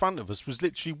steward in front of us was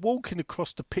literally walking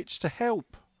across the pitch to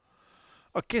help.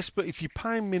 I guess, but if you're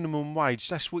paying minimum wage,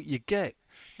 that's what you get.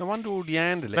 No wonder all the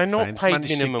Anderlecht They're not fans paid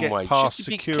managed minimum to get wage. past Just to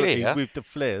be security clear, with the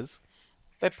flares.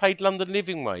 They're paid London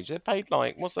living wage. They're paid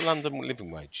what's the London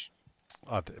living wage?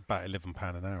 About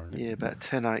 £11 an hour, isn't it? Yeah, about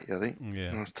 10.80, I think.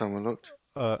 Yeah. Last time I looked.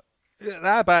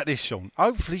 How about this, Sean?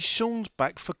 Hopefully Sean's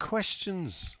back for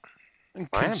questions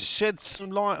and can shed some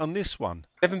light on this one.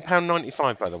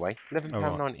 £11.95, by the way.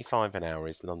 £11.95 an hour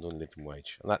is London living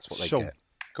wage, and that's what they get.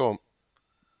 Go on.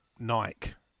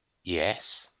 Nike.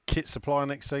 Yes. Kit supply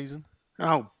next season?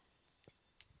 Oh.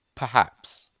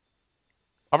 Perhaps.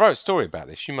 I wrote a story about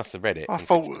this. You must have read it. I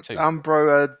thought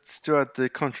Umbro still had the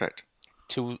contract.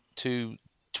 To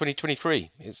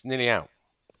 2023. It's nearly out.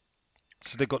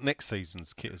 So they've got next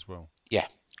season's kit as well? Yeah.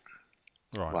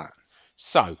 Right.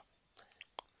 So,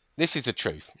 this is the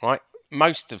truth, right?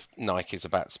 Most of Nike is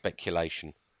about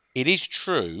speculation. It is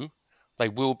true they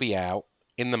will be out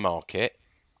in the market,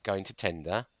 going to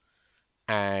tender,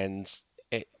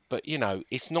 But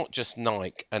it's not just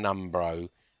Nike and Umbro,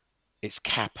 it's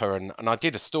Kappa, and I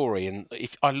did a story, and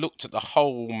if I looked at the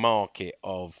whole market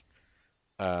of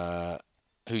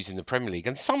who's in the Premier League,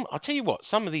 and I'll tell you what,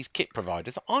 some of these kit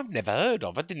providers I've never heard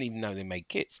of. I didn't even know they made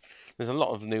kits. There's a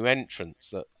lot of new entrants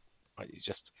that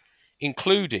just,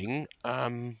 including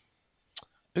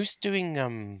who's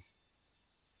doing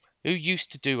who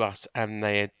used to do us, and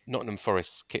they're Nottingham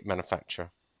Forest kit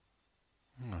manufacturer.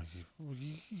 No,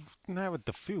 you narrowed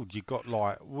the field. You got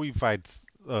we've had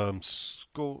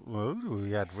score.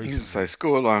 We had recently. You didn't say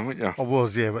scoreline, wouldn't you? I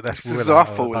was, yeah, but that's This is our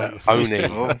fault.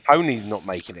 Pony's not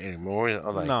making it anymore,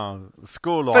 are they? No,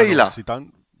 scoreline. Fila. Obviously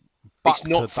don't. It's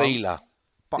not Fila.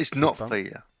 It's not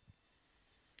Fila.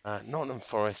 Nottingham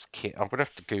Forest kit. I'm gonna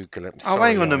have to Google it.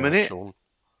 Hang on a minute. Sean.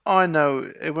 I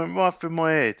know. It went right through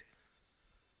my head.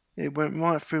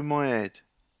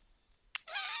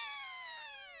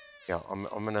 Yeah, I'm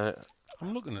gonna.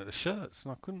 I'm looking at the shirts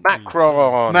and I couldn't.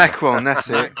 Macron. Macron, that's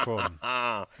it. Macron.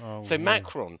 So yeah.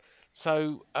 Macron.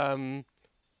 So are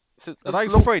they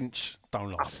French?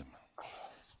 Don't like them.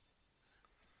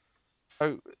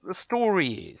 So the story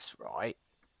is, right,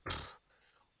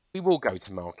 we will go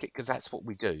to market because that's what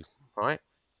we do, right?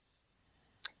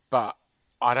 But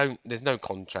there's no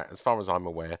contract, as far as I'm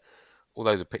aware,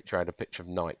 although the picture had a picture of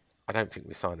Nike. I don't think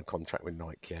we signed a contract with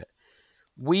Nike yet.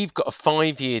 We've got a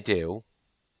 5-year deal,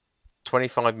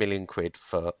 25 million quid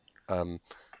for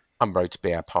Umbro to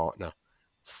be our partner.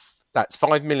 That's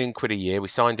 5 million quid a year. We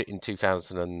signed it in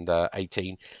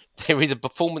 2018. There is a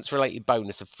performance-related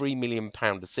bonus of £3 million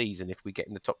a season if we get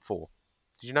in the top 4.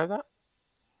 Did you know that?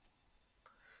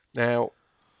 Now,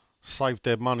 saved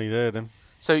their money there then.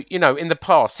 So, in the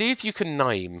past, see if you can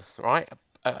name, right,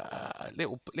 a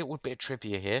little bit of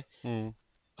trivia here.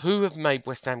 Who have made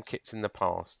West Ham kits in the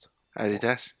past?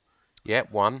 Adidas. Yeah,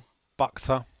 1.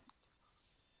 Buxer.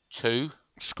 2.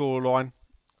 Scoreline.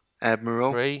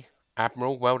 Admiral. 3.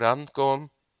 Admiral, well done. Go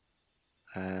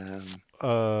on.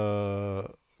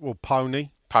 Pony.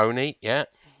 Pony, yeah.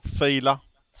 Fila,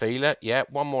 yeah.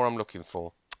 One more I'm looking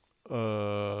for.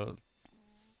 Tell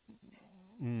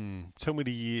me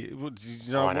the year. What, did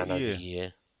you know I don't know the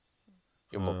year.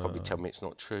 You'll probably tell me it's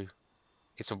not true.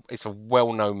 It's a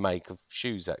well-known make of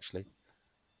shoes, actually.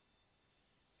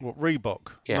 What,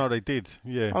 Reebok? Yeah. No, they did.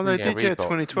 Yeah. Oh, they did. Reebok. Yeah,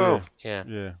 2012.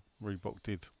 Yeah. Reebok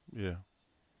did. Yeah.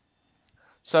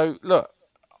 So look,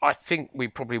 I think we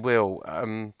probably will.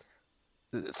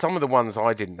 Some of the ones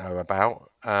I didn't know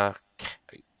about: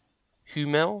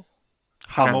 Hummel,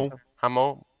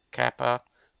 Kappa,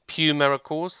 Puma, of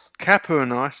course. Kappa are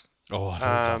nice. Oh,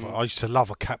 I used to love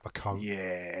a Kappa coat.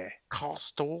 Yeah.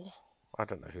 Castor. I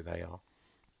don't know who they are.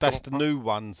 That's the new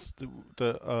ones.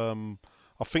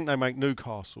 I think they make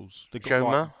Newcastles. They got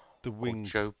Joma, the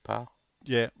wings. Jopa.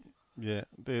 Yeah.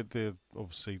 They're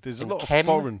obviously. There's a lot Kem, of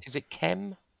foreign. Is it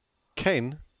Kem?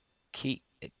 Ken.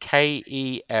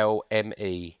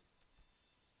 Kelme.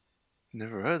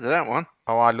 Never heard of that one.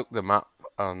 Oh, I looked them up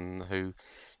on who,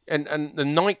 and the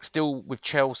Nike deal with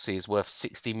Chelsea is worth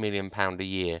 £60 million a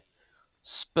year.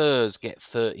 Spurs get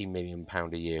 £30 million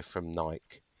a year from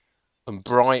Nike, and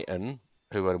Brighton,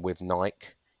 who are with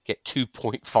Nike, get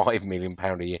 £2.5 million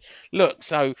a year. Look,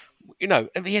 so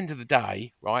at the end of the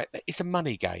day, right, it's a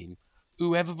money game.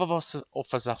 Whoever of us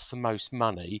offers us the most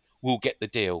money will get the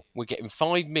deal. We're getting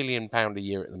 £5 million a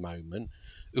year at the moment.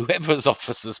 Whoever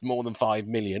offers us more than 5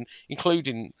 million,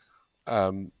 including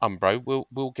Umbro,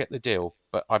 will get the deal.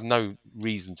 But I've no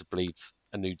reason to believe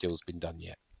a new deal's been done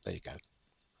yet. There you go.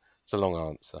 It's a long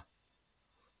answer,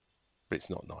 but it's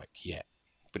not Nike yet.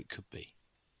 But it could be.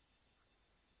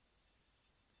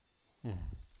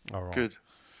 All right.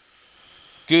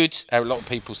 Good. A lot of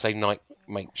people say Nike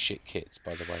make shit kits,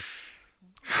 by the way.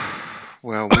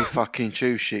 Well, we fucking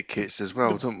choose shit kits as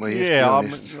well, don't we? Yeah,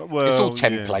 it's all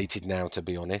templated now, to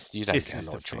be honest. You don't get a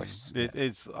lot of choice.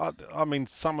 It's. I mean,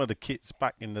 some of the kits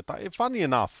back in the day. Funny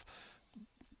enough,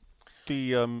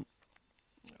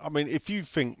 if you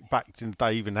think back in the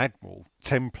day, even Admiral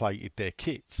templated their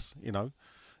kits.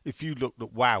 If you looked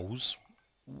at Wales,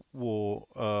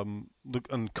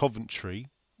 and Coventry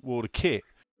wore the kit.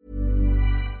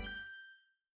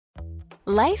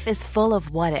 Life is full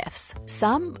of what-ifs.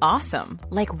 Some awesome,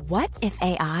 like what if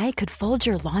AI could fold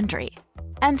your laundry?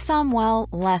 And some, well,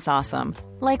 less awesome,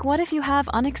 like what if you have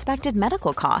unexpected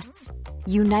medical costs?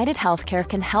 United Healthcare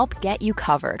can help get you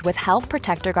covered with Health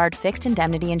Protector Guard fixed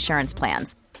indemnity insurance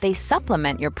plans. They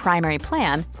supplement your primary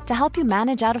plan to help you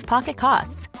manage out-of-pocket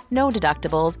costs. No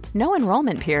deductibles, no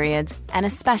enrollment periods, and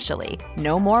especially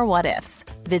no more what-ifs.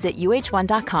 Visit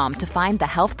UH1.com to find the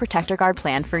Health Protector Guard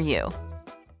plan for you.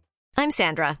 I'm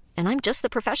Sandra, and I'm just the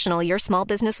professional your small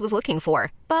business was looking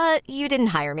for. But you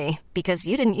didn't hire me because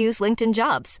you didn't use LinkedIn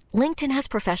Jobs. LinkedIn has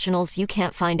professionals you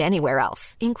can't find anywhere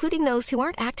else, including those who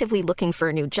aren't actively looking for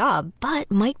a new job,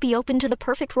 but might be open to the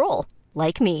perfect role,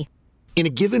 like me. In a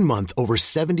given month, over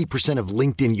 70% of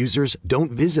LinkedIn users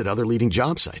don't visit other leading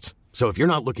job sites. So if you're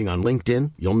not looking on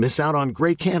LinkedIn, you'll miss out on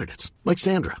great candidates like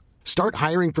Sandra. Start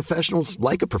hiring professionals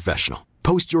like a professional.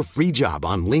 Post your free job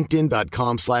on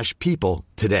linkedin.com/people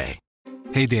today.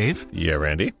 Hey, Dave. Yeah,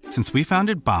 Randy. Since we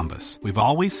founded Bombas, we've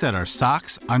always said our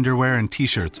socks, underwear, and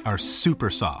T-shirts are super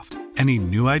soft. Any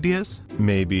new ideas?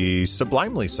 Maybe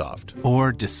sublimely soft.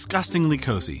 Or disgustingly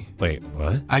cozy. Wait,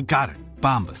 what? I got it.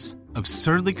 Bombas.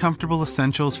 Absurdly comfortable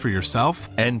essentials for yourself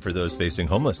and for those facing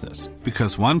homelessness.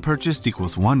 Because one purchased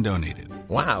equals one donated.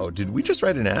 Wow, did we just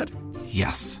write an ad?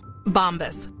 Yes.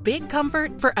 Bombas. Big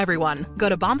comfort for everyone. Go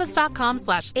to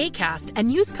bombas.com/ACAST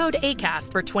and use code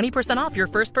ACAST for 20% off your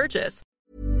first purchase.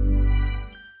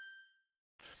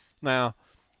 Now,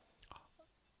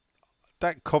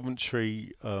 that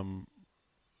Coventry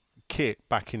kit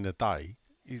back in the day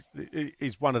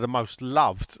is one of the most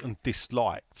loved and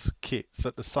disliked kits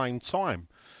at the same time,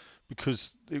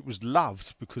 because it was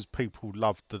loved because people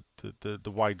loved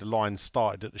the way the line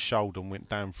started at the shoulder and went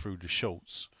down through the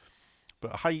shorts,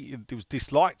 but it was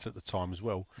disliked at the time as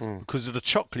well because of the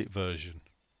chocolate version,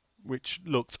 which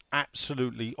looked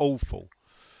absolutely awful.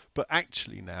 But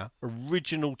actually now,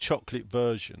 original chocolate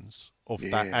versions of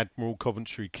that Admiral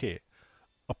Coventry kit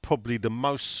are probably the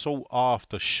most sought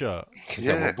after shirt.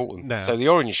 Now. So the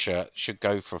orange shirt should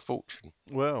go for a fortune.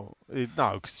 Well,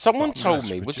 no. Someone told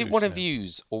me, was it one of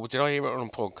yous, or did I hear it on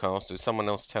a podcast, or someone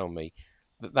else tell me,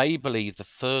 that they believe the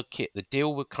third kit, the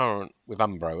deal with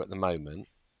Umbro at the moment,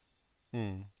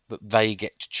 that they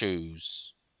get to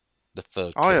choose the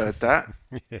third kit. I heard that.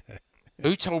 Yeah.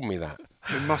 Who told me that?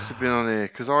 It must have been on here,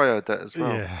 because I heard that as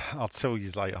well. Yeah, I'll tell you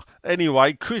later.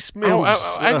 Anyway, Chris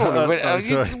Mills. Hang on a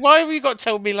minute. Why have you got to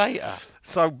tell me later?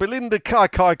 So, Belinda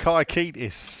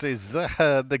Kaikaitis is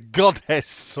the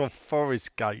goddess of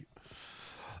Forest Gate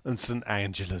and St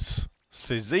Angela's.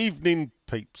 Says, evening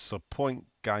peeps, a point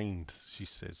gained, she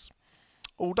says.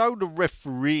 Although the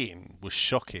refereeing was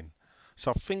shocking,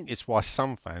 so I think it's why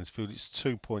some fans feel it's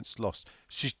 2 points lost.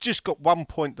 She's just got 1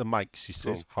 point to make, she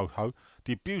says. Ho ho.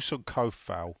 The abuse on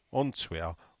Kofal on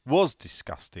Twitter was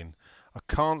disgusting. I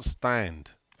can't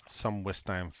stand some West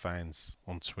Ham fans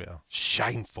on Twitter.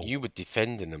 Shameful. You were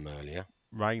defending them earlier.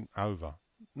 Rain over.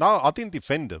 No, I didn't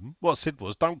defend them. What I said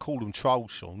was, don't call them trolls,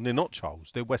 Sean. They're not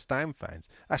trolls. They're West Ham fans.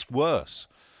 That's worse.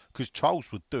 Because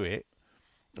trolls would do it.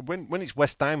 When it's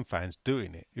West Ham fans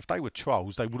doing it, if they were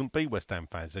trolls, they wouldn't be West Ham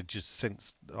fans. They'd just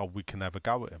sense, we can have a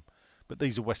go at them. But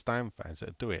these are West Ham fans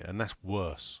that do it, and that's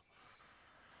worse.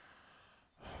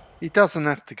 He doesn't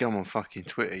have to go on fucking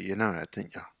Twitter, you know that,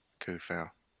 don't you,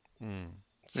 Kufal? And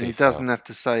he doesn't have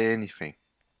to say anything,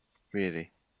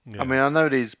 really. Yeah. I mean, I know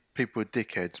these people are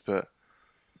dickheads, but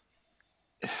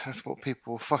that's what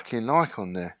people fucking like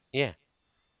on there. Yeah.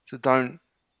 So don't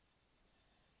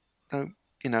go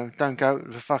to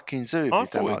the fucking zoo if I you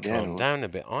don't like the animal. calmed down a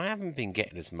bit. I haven't been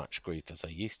getting as much grief as I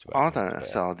used to. I don't know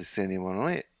so hardly see anyone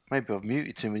on it. Maybe I've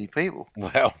muted too many people.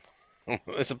 Well,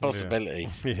 there's a possibility.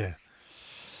 Yeah.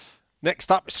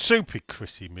 Next up, Super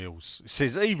Chrissy Mills. It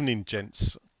says, evening,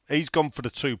 gents. He's gone for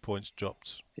the 2 points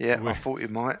dropped. Yeah, I thought you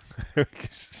might.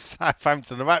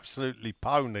 Southampton are absolutely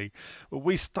pony. But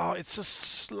we started so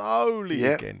slowly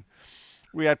again.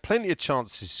 We had plenty of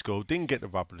chances to score, didn't get the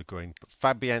rubber of the green, but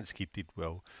Fabianski did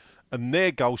well. And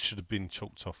their goal should have been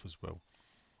chalked off as well.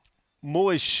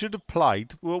 Moyes should have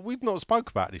played, well, we've not spoke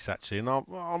about this actually, and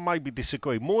I'll maybe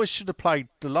disagree. Moyes should have played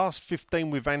the last 15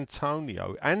 with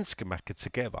Antonio and Scamacca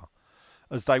together,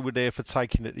 as they were there for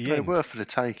taking at the end. They were for the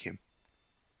taking.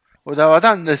 Although I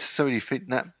don't necessarily think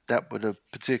that would have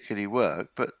particularly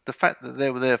worked, but the fact that they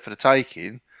were there for the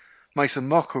taking makes a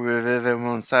mockery of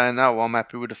everyone saying, "Oh, I'm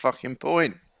happy with the fucking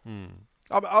point."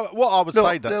 What I would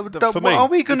say that for me, are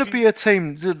we going to be a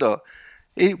team? Look,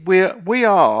 we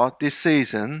are this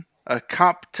season a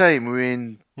cup team. We're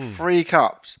in 3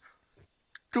 cups.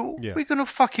 We're going to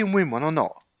fucking win one or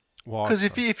not? Because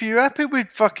if you're happy with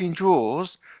fucking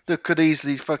draws that could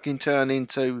easily fucking turn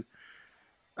into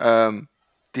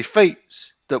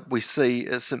defeats that we see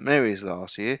at St Mary's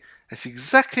last year, that's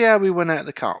exactly how we went out of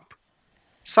the cup.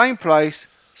 Same place,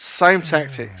 same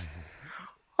tactics.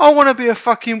 I want to be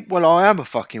I am a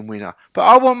fucking winner, but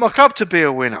I want my club to be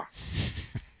a winner.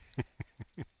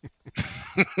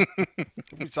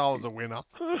 Which I was a winner.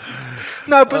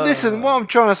 No, but listen, what I'm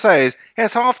trying to say is,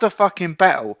 it's half the fucking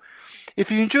battle. If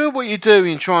you enjoy what you do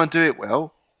and try and do it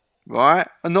well, right,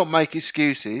 and not make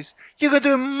excuses, you're going to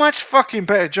do a much fucking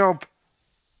better job.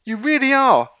 You really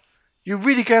are. You're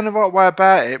really going the right way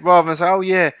about it, rather than say, oh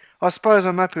yeah, I suppose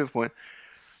I'm happy with a point.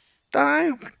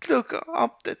 Don't look,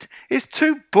 it's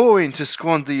too boring to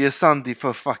squander your Sunday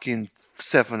for fucking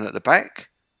 7 at the back.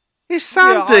 It's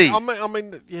Sunday. Yeah, I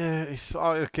mean, yeah.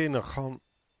 I can't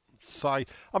say.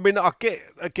 I mean, I get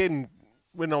again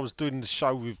when I was doing the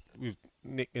show with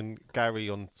Nick and Gary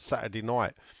on Saturday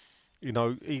night. You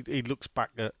know, he looks back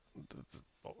at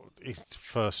he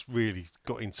first really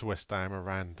got into West Ham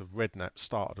around the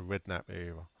start of the Redknapp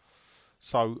era.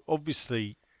 So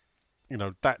obviously, you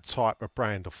know, that type of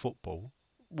brand of football.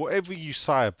 Whatever you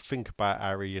say, think about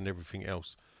Harry and everything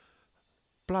else.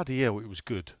 Bloody hell, it was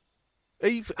good.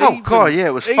 God, yeah,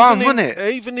 it was fun, wasn't it?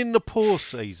 Even in the poor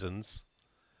seasons,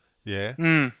 yeah,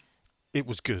 it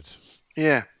was good.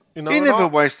 Yeah, you know, he never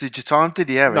wasted your time, did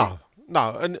he, Harry?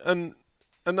 No,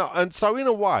 and so in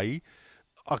a way,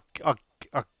 I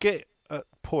get at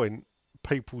point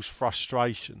people's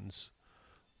frustrations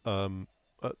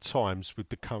at times with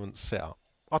the current setup.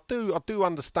 I do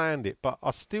understand it, but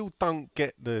I still don't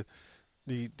get the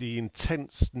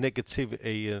intense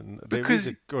negativity, and there is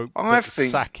a group that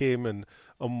sack him and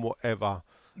whatever.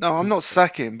 No, I'm not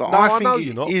sacking, but I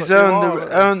think he's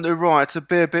earned the right to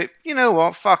be a bit. You know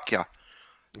what? Fuck you.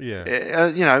 Yeah.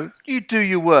 You know, you do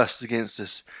your worst against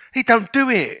us. He don't do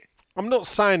it. I'm not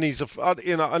saying he's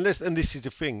unless, and this is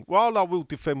the thing. While I will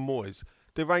defend Moyes,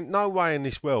 there ain't no way in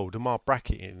this world am I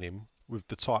bracketing him with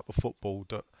the type of football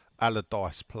that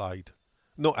Allardyce played.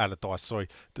 Not Allardyce, sorry.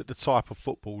 That the type of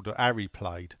football that Harry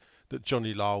played, that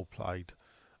Johnny Lyall played.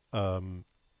 And,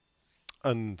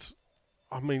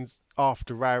 I mean,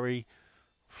 after Harry,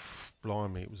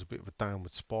 blimey, it was a bit of a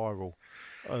downward spiral.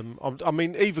 I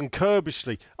mean, even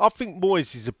Kirbishley. I think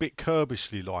Moyes is a bit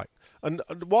Kirbishley-like. And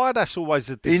why that's always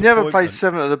a disappointment... He never played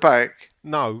 7 at the back.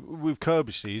 No, with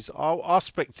Kirbishley, I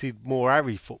expected more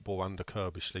Harry football under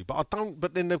Kirbishley. But I don't...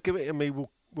 But then they'll give it to me...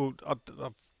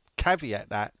 I'll caveat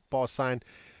that by saying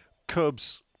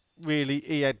Curbs really,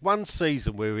 he had one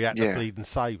season where he had to bleed and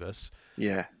save us.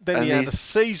 Yeah. Then and he had a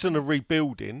season of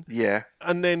rebuilding. Yeah.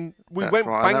 And then we went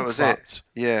bankrupt. That was it.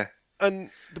 Yeah. And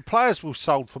the players were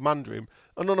sold from under him.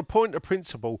 And on a point of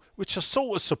principle, which I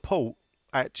sort of support,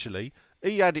 actually,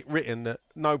 he had it written that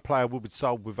no player would be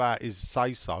sold without his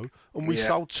say-so. And we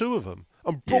sold 2 of them.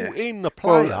 And brought in the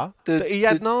player that he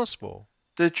hadn't asked for.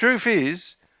 The truth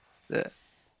is that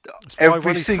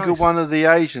every single one of the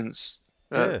agents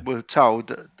were told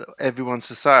that everyone's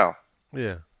for sale.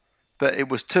 Yeah. But it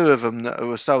was 2 of them that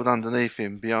were sold underneath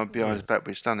him behind his back,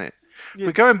 which done it.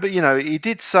 Yeah. But you know, he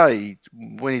did say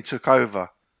when he took over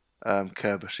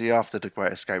Kirbishley after the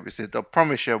Great Escape, he said, "I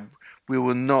promise you, that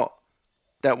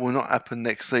will not happen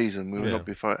next season. We will not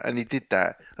be fine." And he did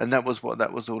that, and that was what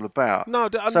that was all about.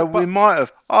 We might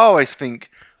have. I always think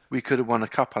we could have won a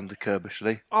cup under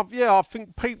Kirbishley. I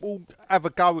think people have a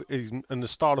go at him and the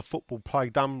style of football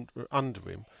played under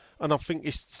him. And I think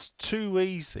it's too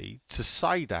easy to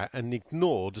say that and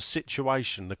ignore the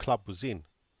situation the club was in.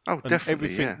 Oh, and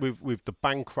definitely, everything with the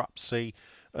bankruptcy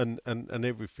and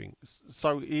everything.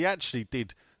 So he actually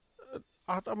did.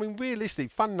 I mean, realistically,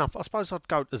 fun enough, I suppose I'd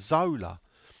go to Zola.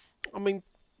 I mean,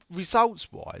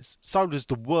 results-wise, Zola's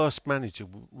the worst manager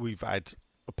we've had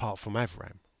apart from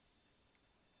Avram.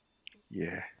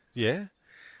 Yeah. Yeah?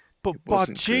 But by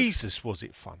Jesus, was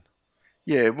it fun?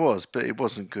 Yeah, it was, but it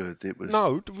wasn't good. It was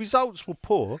no. The results were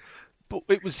poor, but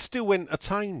it was still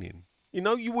entertaining. You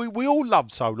know, we all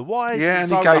loved Zola. Why is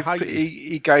Zola hated?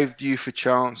 He gave youth a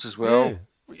chance as well.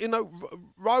 Yeah. You know,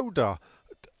 Roda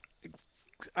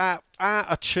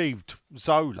out-achieved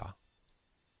Zola,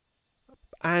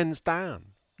 hands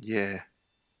down. Yeah.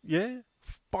 Yeah,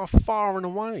 by far and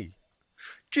away.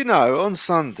 Do you know, on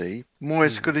Sunday,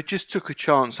 Moyes could have just took a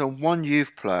chance on one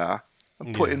youth player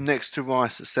and put him next to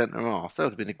Rice at centre-half. That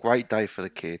would have been a great day for the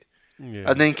kid. Yeah.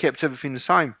 And then kept everything the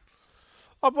same.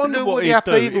 I wonder what he'd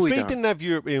do. If he didn't have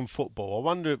European football, I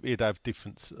wonder if he'd have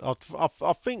different...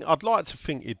 I'd like to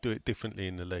think he'd do it differently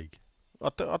in the league. I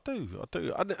do.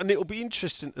 And it'll be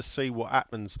interesting to see what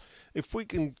happens. If we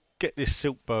can get this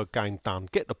Silkeborg game done,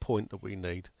 get the point that we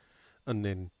need, and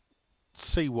then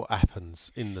see what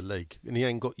happens in the league. And he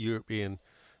ain't got European...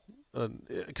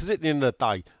 Because at the end of the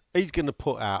day... He's going to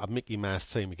put out a Mickey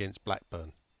Mouse team against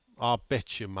Blackburn. I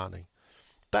bet you money.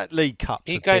 That League Cup's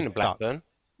Are you going to Blackburn?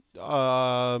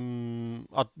 No,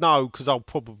 because I'll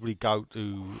probably go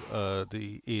to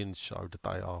the Ian show the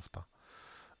day after.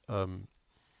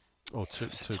 Or two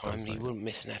time days you later. wouldn't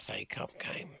miss an FA Cup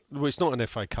game. Well, it's not an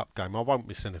FA Cup game. I won't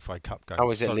miss an FA Cup game.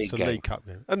 Oh, is it so League it's a game? League Cup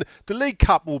game. And the League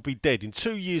Cup will be dead. In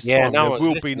 2 years' Yeah, time, no, there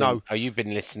will be no... Oh, you've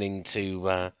been listening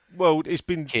to... Well, it's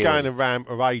been Kieran. going around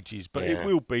for ages, but Yeah. it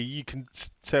will be. You can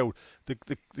tell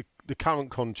the current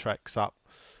contract's up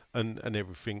and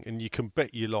everything, and you can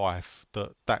bet your life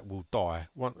that will die.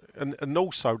 And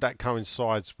also that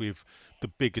coincides with the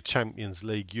bigger Champions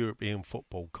League European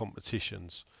football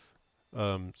competitions.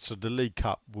 So the League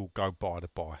Cup will go by.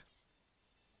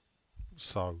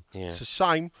 So it's a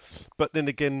shame, but then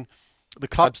again, the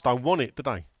clubs don't want it, do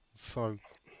they? So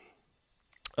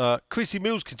Chrissy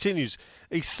Mills continues.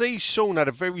 He sees Sean had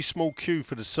a very small queue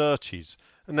for the searches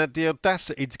and had the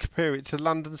audacity to compare it to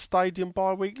London Stadium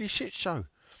bi-weekly shit show.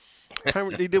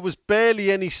 Apparently there was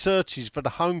barely any searches for the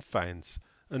home fans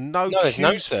and no there's no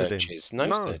queues for them. searches. No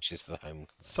searches for the home.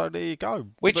 So there you go.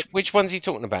 Which one's he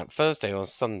talking about? Thursday or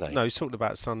Sunday? No, he's talking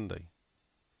about Sunday.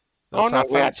 Oh no,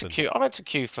 we had to Southampton. queue. I had to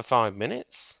queue for 5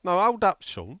 minutes. No, hold up,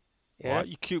 Sean. Yeah. Right,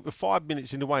 you queued for 5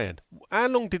 minutes in the way end. How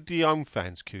long did the home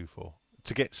fans queue for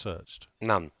to get searched?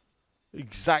 None.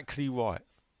 Exactly right.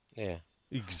 Yeah.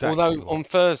 Exactly. Although right. on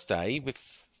Thursday, with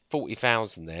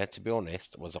 40,000 there, to be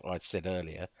honest, as I said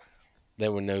earlier,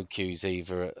 there were no queues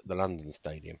either at the London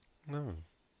Stadium. No.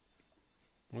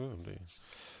 Oh dear.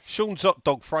 Sean's hot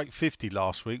dog for $8.50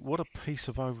 last week. What a piece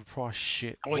of overpriced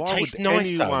shit. Oh, it Why tastes would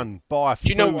nice, though. anyone buy Do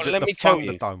you know food what? at Let the me tell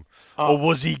you. Thunderdome? Oh. Or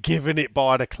was he giving it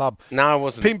by the club? No, I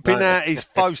wasn't. Pimping No. out his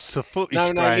posts to footy No,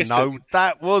 scran, listen. no.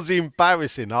 That was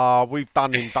embarrassing. We've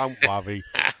done him, don't worry.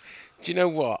 Do you know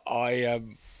what? I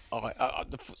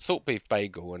the salt beef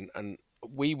bagel and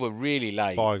we were really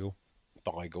late.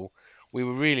 Bagel. We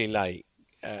were really late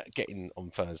getting on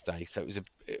Thursday, so it was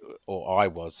I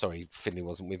was, sorry, Finley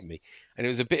wasn't with me, and it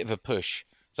was a bit of a push.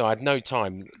 So I had no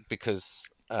time because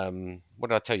what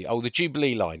did I tell you? Oh, the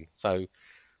Jubilee line. So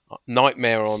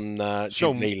nightmare on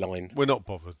Sean, Jubilee line. We're not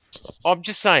bothered. I'm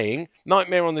just saying,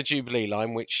 nightmare on the Jubilee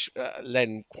line, which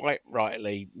Len quite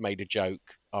rightly made a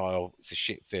joke. Oh, it's a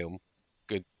shit film.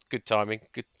 Good timing,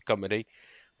 good comedy.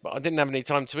 But I didn't have any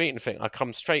time to eat anything. I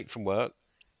come straight from work,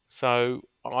 so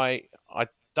I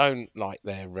don't like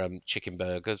their chicken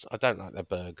burgers. I don't like their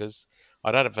burgers.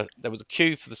 There was a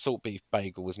queue for the salt beef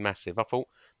bagel was massive. I thought,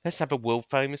 let's have a world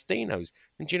famous Dino's.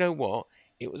 And do you know what?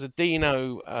 It was a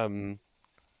Dino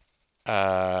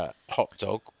hot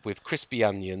dog with crispy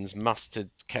onions, mustard,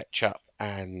 ketchup,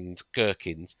 and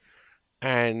gherkins.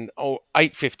 And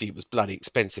 $8.50 was bloody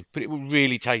expensive, but it would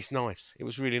really taste nice. It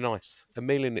was really nice. A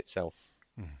meal in itself.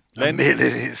 A meal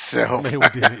in itself.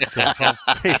 Milled in itself. Oh,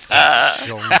 piss off,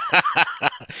 Sean.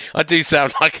 I do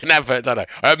sound like an advert, don't I?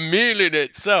 A meal in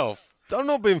itself. I'm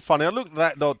not being funny. I looked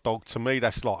at that hot dog. To me,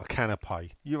 that's like a canapé.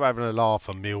 You're having a laugh,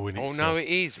 a meal in itself. Oh no, it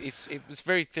is. It was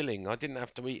very filling. I didn't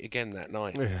have to eat again that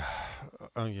night. Yeah.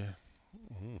 Oh yeah.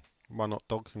 One hot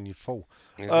dog and you're full.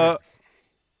 Yeah.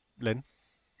 Len.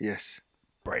 Yes.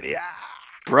 Brady out.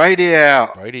 Brady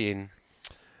out. Brady in.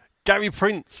 Gary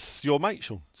Prince, your mate,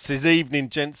 Sean, says, evening,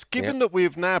 gents. Given that we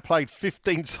have now played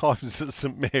 15 times at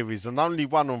St Mary's and only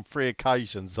won on 3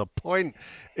 occasions, a point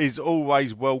is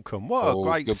always welcome. What a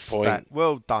great good stat. point.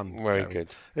 Well done. Very Gary.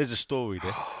 good. There's a story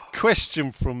there.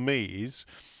 Question from me is,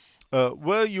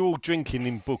 were you all drinking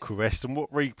in Bucharest, and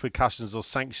what repercussions or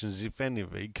sanctions, if any,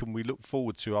 can we look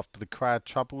forward to after the crowd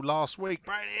trouble last week?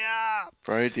 Brady out.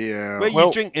 Brady out. Were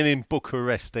you drinking in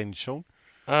Bucharest then, Sean?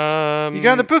 You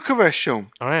going to Bucharest,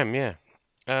 Sean? I am, yeah.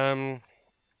 Do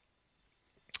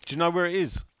you know where it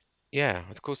is? Yeah,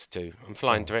 of course I do. I'm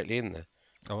flying directly in there.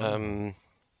 I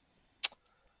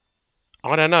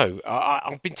don't know.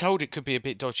 I've been told it could be a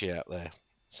bit dodgy out there.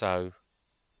 So,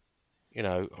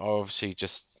 I obviously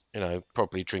just,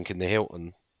 probably drink in the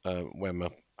Hilton where my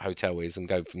hotel is and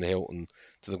go from the Hilton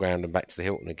to the ground and back to the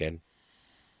Hilton again.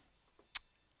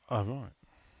 Oh,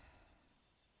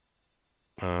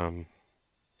 right.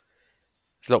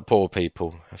 There's a lot of poor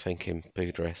people, I think, in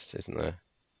Bucharest, isn't there?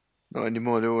 Not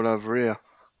anymore. They're all over here.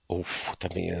 Oh, I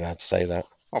don't think you're allowed to say that.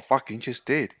 I fucking just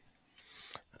did.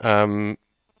 And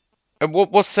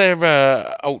what's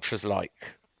their ultras like?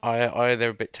 They're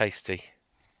a bit tasty.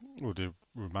 Well, they're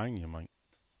Romania, mate.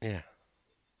 Yeah.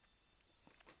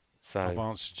 So I've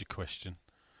answered your question.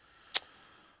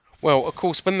 Well, of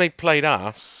course, when they played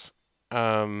us,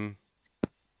 is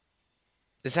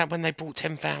that when they brought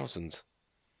 10,000?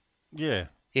 Yeah.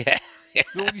 Yeah.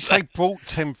 You say brought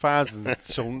 10,000,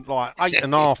 Sean, like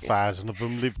 8,500 of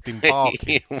them lived in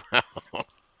Barking. Well,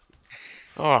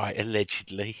 all right,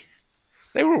 allegedly.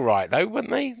 They were all right, though, weren't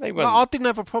they? They weren't. No, I didn't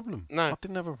have a problem. No. I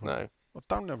didn't have a problem. No. I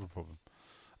don't have a problem.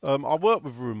 I worked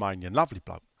with a Romanian, lovely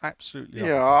bloke, absolutely.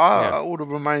 Yeah, lovely. all the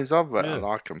Romanians I've met, I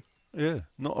like them. Yeah,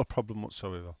 not a problem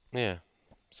whatsoever. Yeah.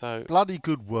 So bloody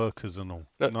good workers and all.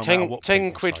 Look, no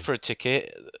 10 quid for a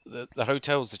ticket. The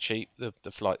hotels are cheap. The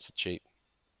flights are cheap.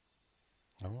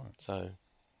 All right. So,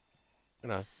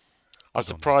 I was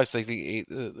surprised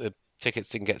the tickets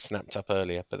didn't get snapped up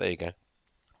earlier, but there you go.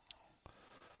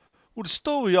 Well, the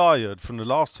story I heard from the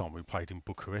last time we played in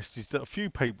Bucharest is that a few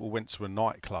people went to a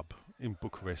nightclub in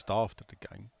Bucharest after the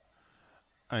game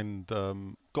and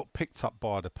got picked up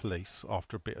by the police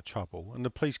after a bit of trouble, and the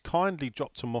police kindly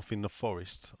dropped them off in the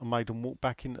forest and made them walk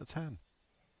back into town.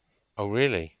 Oh,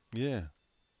 really? Yeah.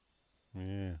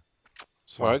 Yeah.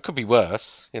 So, well, it could be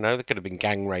worse. They could have been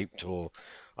gang raped or,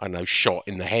 I don't know, shot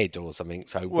in the head or something.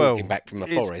 So walking back from the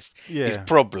forest is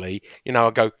probably, I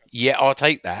go, yeah, I'll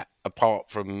take that, apart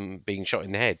from being shot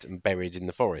in the head and buried in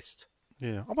the forest.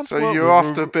 Yeah. So you're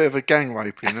after a bit of a gang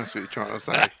raping, that's what you're trying to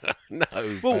say?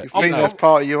 No. Well, I think that's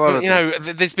part of your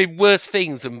holiday. There's been worse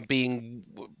things than being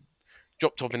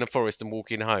dropped off in a forest and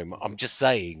walking home. I'm just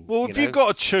saying. Well, if you've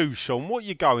got to choose, Sean, what are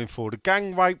you going for? The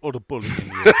gang rape or the bullet in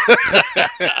the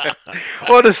head?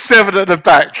 Or the 7 at the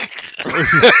back?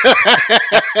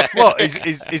 What,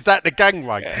 is that the gang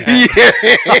rape? Yeah.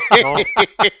 Oh.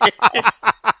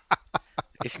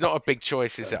 It's not a big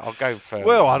choice, is it? I'll go for...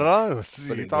 Well, I don't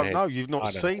know. You don't know. You've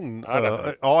not seen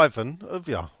Ivan, have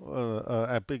you?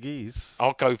 How big he is.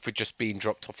 I'll go for just being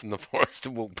dropped off in the forest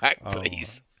and walk back,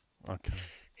 please. Okay.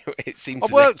 It seems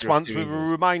I worked once with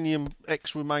a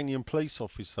ex-Romanian police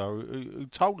officer who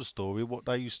told a story of what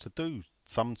they used to do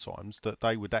sometimes, that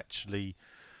they would actually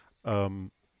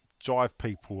drive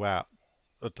people out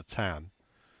of the town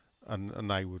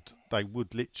and they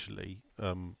would literally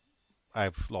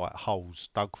have like holes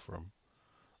dug for them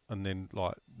and then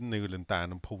like kneel them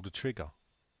down and pull the trigger.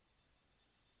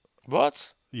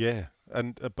 What? Yeah,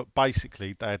 and but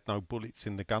basically they had no bullets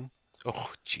in the gun.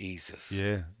 Oh, Jesus.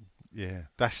 Yeah. Yeah,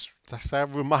 that's how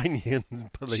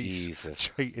Romanian police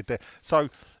treated it. So,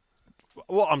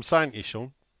 what I'm saying is,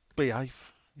 Sean, behave.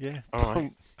 Yeah,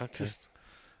 don't just,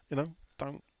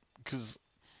 don't, because,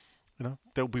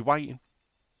 they'll be waiting.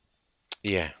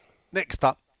 Yeah. Next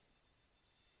up,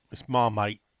 it's my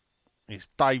mate. It's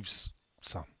Dave's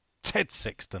son, Ted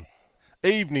Sexton.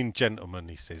 Evening, gentlemen,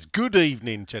 he says. Good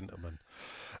evening, gentlemen.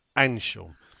 And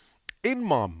Sean, in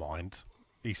my mind,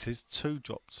 he says 2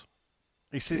 drops.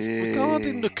 He says,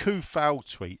 regarding the Kufal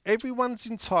tweet, everyone's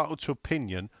entitled to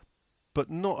opinion, but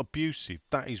not abusive.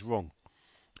 That is wrong.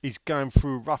 He's going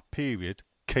through a rough period.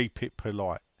 Keep it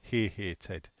polite. Hear, hear,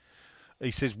 Ted.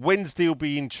 He says, Wednesday will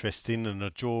be interesting and a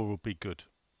draw will be good.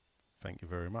 Thank you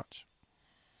very much.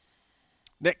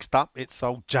 Next up, it's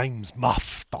old James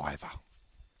Muff Diver.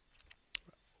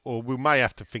 Or we may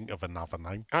have to think of another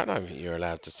name. I don't think you're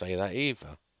allowed to say that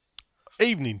either.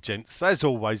 Evening, gents. As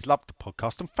always, love the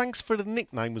podcast, and thanks for the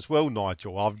nickname as well,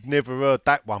 Nigel. I've never heard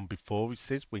that one before. He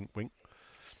says, wink, wink.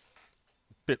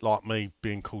 Bit like me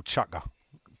being called Chucker.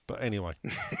 But anyway.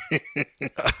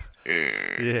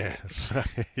 Yeah.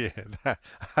 Yeah,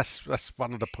 that's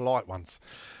one of the polite ones.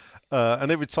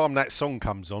 And every time that song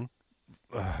comes on,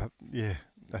 yeah,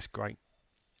 that's great.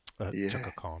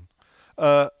 Chaka Khan.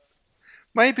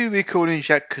 Maybe we call him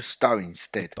Jacques Cousteau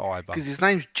instead. Diver. Because his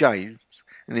name's James,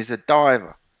 and he's a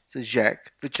diver. So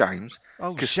Jacques for James.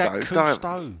 Oh, Cousteau, Jacques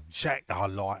Cousteau. Jacques, I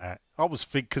like that. I was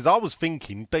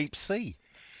thinking deep sea.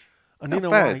 And in a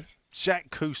way, Jacques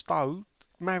Cousteau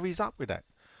marries up with that.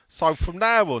 So from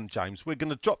now on, James, we're going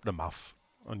to drop the muff,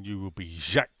 and you will be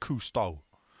Jacques Cousteau.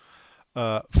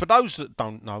 For those that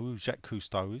don't know who Jacques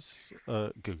Cousteau is,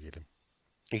 Google him.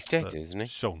 He's dead, isn't he?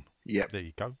 Sean. Yeah. There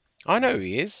you go. I know who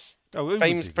he is. Oh,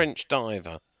 famous French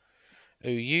diver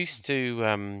who used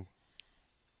to...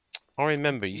 I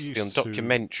remember he used to be on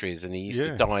documentaries and he used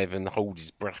to dive and hold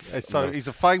his breath. So he's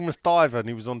a famous diver and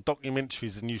he was on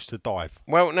documentaries and used to dive.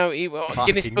 Well, no, he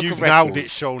Guinness Book of Records. You've nailed it,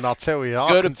 Sean, I'll tell you.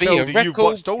 I can tell that you've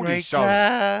watched all these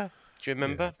shows. Do you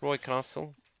remember Roy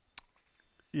Castle?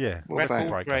 Yeah.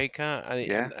 Record breaker.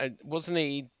 And wasn't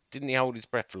he... Didn't he hold his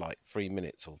breath for like 3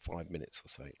 minutes or 5 minutes or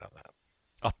something like that?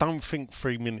 I don't think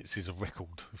 3 minutes is a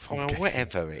record. Well,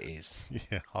 whatever it is.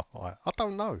 Yeah, I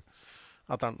don't know.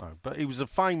 But he was a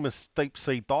famous deep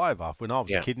sea diver when I was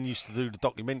a kid and used to do the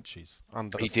documentaries.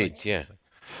 He did, yeah.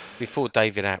 Before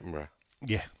David Attenborough.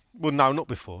 Yeah. Well, no, not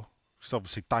before. Because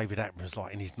obviously David Attenborough's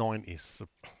like in his 90s. So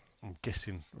I'm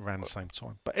guessing around the same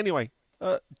time. But anyway,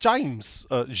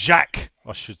 Jacques,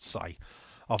 I should say.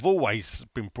 I've always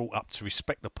been brought up to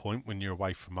respect the point when you're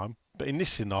away from home. But in this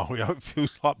scenario, it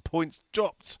feels like points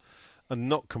dropped and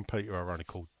not completely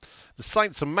ironical. The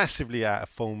Saints are massively out of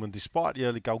form and despite the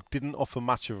early goal, didn't offer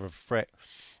much of a threat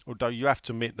although you have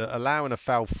to admit that allowing a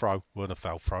foul throw,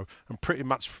 and pretty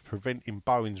much preventing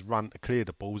Bowen's run to clear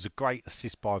the ball was a great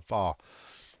assist by VAR.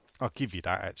 I'll give you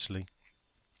that, actually.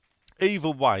 Either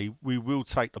way, we will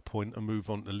take the point and move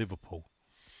on to Liverpool.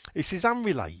 This is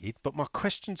unrelated, but my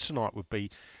question tonight would be,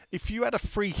 if you had a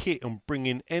free hit on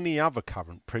bringing any other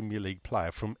current Premier League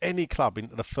player from any club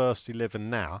into the first 11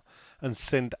 now and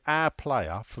send our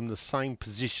player from the same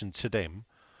position to them,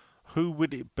 who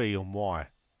would it be and why?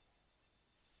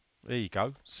 There you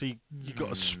go. See, you got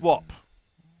to swap.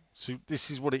 So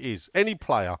this is what it is. Any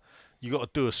player, you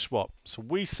got to do a swap. So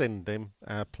we send them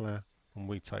our player and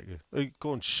we take it.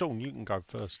 Go on, Sean, you can go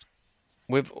first.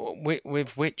 With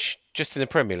which, just in the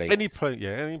Premier League? Any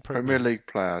Premier League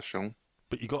player, Sean.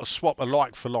 But you got to swap a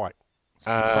like for like.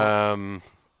 So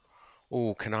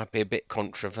can I be a bit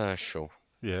controversial?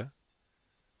 Yeah.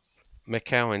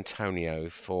 Mikel Antonio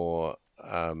for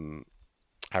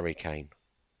Harry Kane.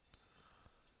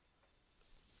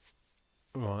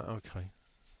 Right, okay.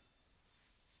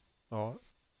 All right.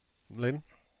 Lynn?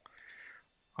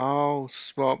 I'll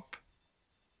swap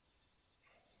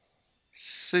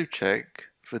Souček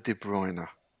for De Bruyne.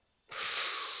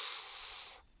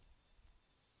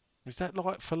 Is that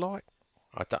like for like?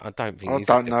 I don't think. I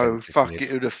don't know. Fuck it.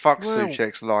 Who the fuck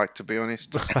Souček's like, to be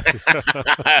honest?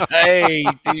 Hey,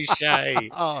 touche.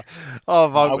 I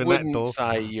wouldn't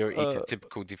say he's a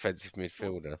typical defensive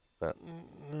midfielder, but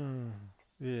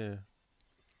yeah.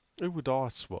 Who would I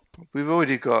swap? We've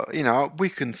already got. We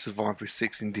can survive with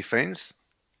 6 in defence.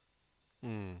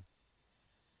 How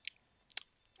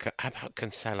about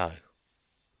Cancelo?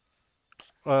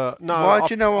 No. Why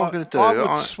do you know what I'm going to do? I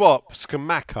would swap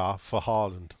Skamaka for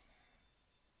Haaland.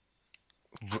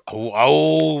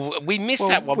 Oh, we missed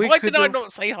that one. Why did I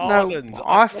not say Haaland? No,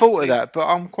 I thought of that, but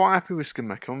I'm quite happy with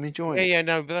Skamaka. I'm enjoying it. Yeah,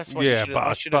 no, but that's what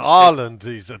I should have. But Haaland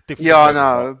is a different. Yeah, I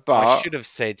know, but I should have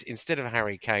said, instead of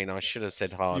Harry Kane, I should have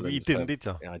said Haaland. You didn't, did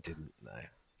you? I didn't.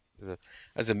 No,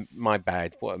 my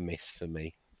bad. What a miss for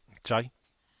me. Jay?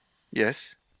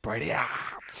 Yes. Brady out.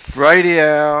 Brady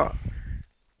out.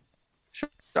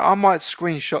 I might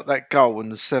screenshot that goal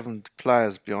and the 7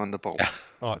 players behind the ball.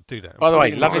 All right, do that. By the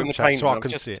way, loving the painting. So I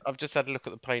can see it. I've just had a look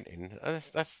at the painting.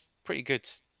 That's pretty good,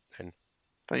 then.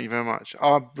 Thank you very much.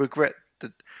 I regret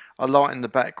that I lightened the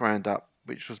background up,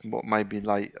 which was what made me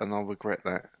late, and I regret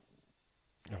that.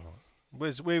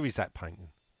 Where is that painting?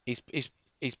 It's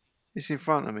in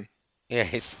front of me. Yeah,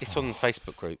 it's on the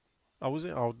Facebook group. Oh, was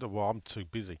it? Oh, well, I'm too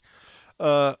busy.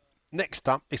 Next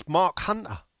up, it's Mark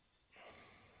Hunter.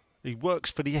 He works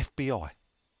for the FBI.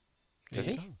 Does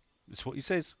he? That's what he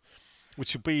says.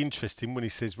 Which will be interesting when he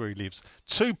says where he lives.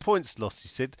 2 points lost, he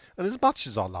said. And as much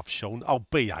as I love Sean, I'll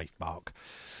behave, Mark.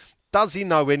 Does he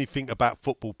know anything about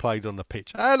football played on the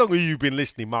pitch? How long have you been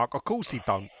listening, Mark? Of course he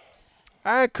don't.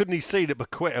 How couldn't he see that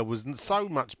Paqueta was so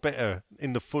much better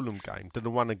in the Fulham game than the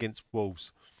one against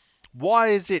Wolves? Why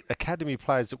is it academy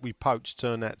players that we poached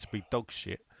turn out to be dog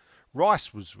shit?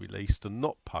 Rice was released and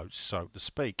not poached, so to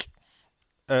speak.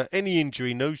 Any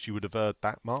injury news, you would have heard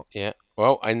that, Mark. Yeah.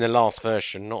 Well, in the last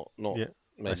version, not. Yeah,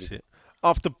 maybe. That's it.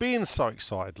 After being so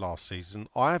excited last season,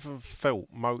 I haven't felt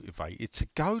motivated to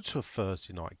go to a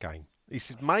Thursday night game. He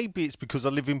said, maybe it's because I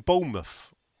live in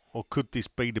Bournemouth, or could this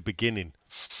be the beginning?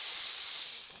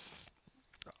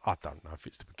 I don't know if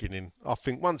it's the beginning. I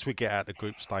think once we get out of the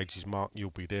group stages, Mark, you'll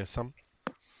be there, son.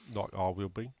 Like I will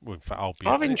be. Well, in fact, I'll be.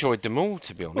 I've enjoyed them all,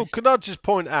 to be honest. Well, can I just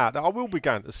point out that I will be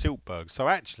going to Siltberg, so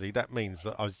actually that means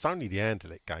that it's only the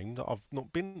Anderlecht game that I've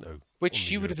not been to.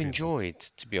 Which you would have enjoyed,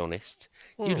 to be honest.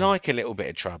 You like a little bit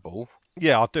of trouble.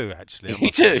 Yeah, I do, actually.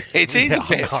 You do? It is a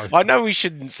bit. I know we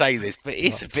shouldn't say this, but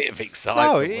it's a bit of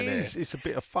excitement. No, it is. It's a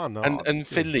bit of fun. And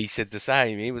Finley said the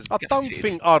same. He was. I don't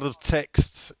think I'd have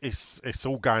texted it's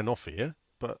all going off here,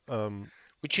 but.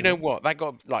 But you know what? That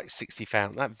got like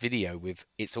 60,000. That video with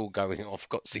 "It's All Going Off"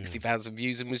 got 60,000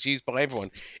 views and was used by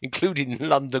everyone, including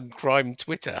London crime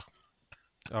Twitter.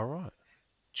 All right.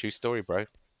 True story, bro.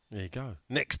 There you go.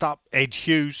 Next up, Ed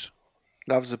Hughes.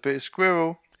 Loves a bit of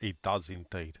squirrel. He does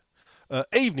indeed.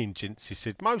 Evening, gents, he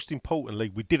said. Most importantly,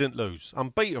 we didn't lose.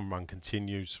 Unbeaten run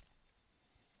continues.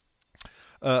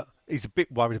 He's a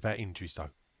bit worried about injuries, though.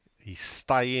 He's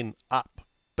staying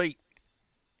upbeat.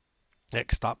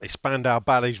 Next up, it's Spandau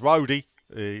Ballet's roadie,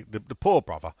 the poor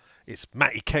brother. It's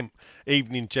Matty Kemp.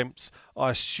 Evening, gents.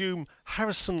 I assume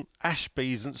Harrison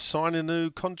Ashby isn't signing a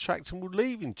new contract and will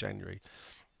leave in January.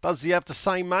 Does he have the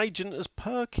same agent as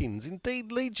Perkins?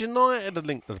 Indeed, Leeds United are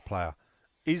linked to the player.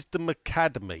 Is the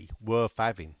Macademy worth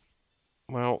having?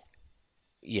 Well,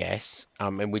 yes.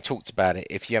 And we talked about it.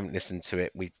 If you haven't listened to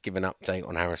it, we give an update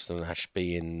on Harrison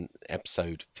Ashby in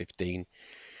episode 15.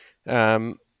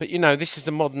 But, this is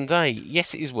the modern day.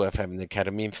 Yes, it is worth having the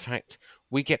academy. In fact,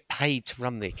 we get paid to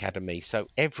run the academy. So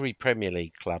every Premier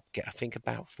League club get, I think,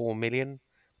 about 4 million.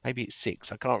 Maybe it's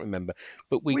 6. I can't remember.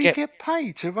 But we get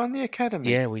paid to run the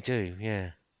academy? Yeah, we do,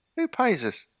 yeah. Who pays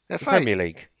us? The Premier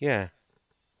League, yeah.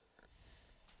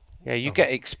 Yeah, you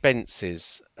get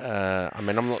expenses. I'm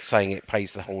not saying it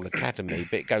pays the whole academy,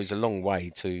 but it goes a long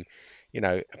way to,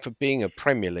 for being a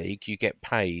Premier League, you get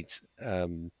paid...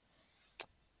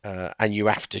 and you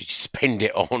have to spend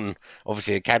it on,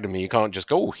 obviously, academy. You can't just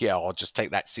go, I'll just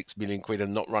take that 6 million quid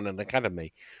and not run an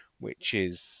academy, which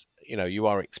is, you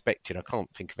are expected. I can't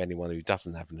think of anyone who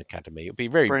doesn't have an academy. It'd be a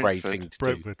very brave thing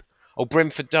to do. Oh,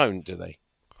 Brentford don't, do they?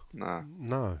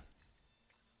 No.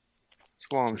 That's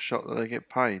why I'm shocked that they get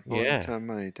paid. Why they turn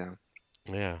money down?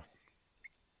 Yeah.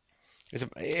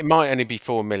 It might only be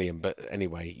 4 million, but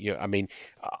anyway,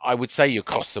 I would say your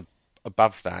costs are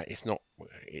above that.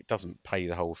 It doesn't pay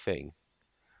the whole thing,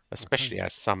 especially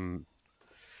as some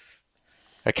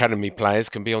academy players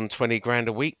can be on 20 grand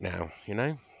a week now.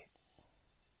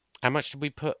 How much did we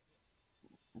put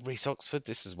Reece Oxford?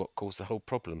 This is what caused the whole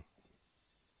problem.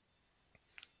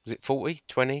 Was it 40,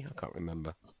 20? I can't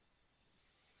remember.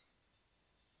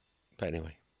 But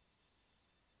anyway,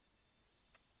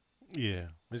 yeah,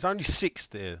 there's only 6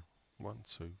 there. 1,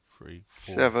 2, 3,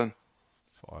 4, 7.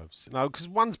 5, 6. No, because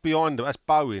one's behind the. That's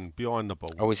Bowen behind the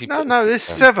ball. Oh, is he? No, there's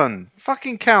 7.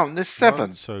 Fucking count. There's 7.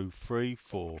 1, 2, 3,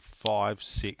 4, 5,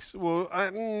 6. Well,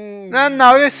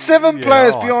 no, there's 7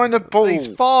 players behind the ball. He's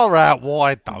far out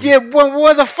wide though. Yeah, well,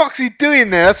 what the fuck's he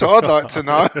doing there? That's what I'd like to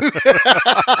know.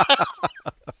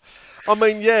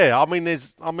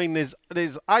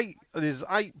 There's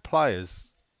 8 players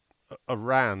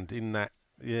around in that.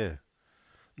 Yeah.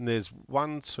 And there's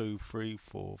 1, 2, 3,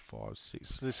 4, 5,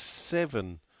 6. There's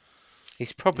 7.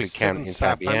 He's probably counting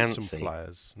Southampton Fabianski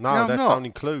players. No, that don't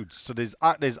include. So there's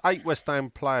 8 West Ham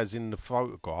players in the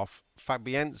photograph.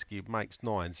 Fabianski makes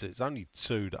 9, so it's only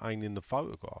 2 that ain't in the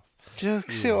photograph. Do you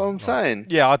see what I'm saying?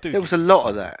 Yeah, I do. There was a lot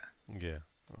of that. Yeah.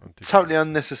 Totally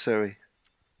unnecessary.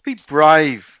 Be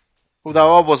brave.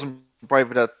 Although I wasn't brave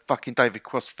with that fucking David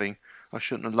Cross thing. I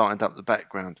shouldn't have lightened up the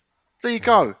background. There you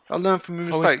go. I learned from my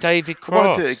mistakes. Oh, it's David Cross. I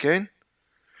won't do it again.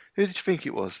 Who did you think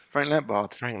it was? Frank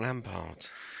Lampard.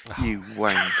 You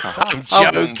wanker. I'm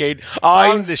joking.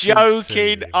 I'm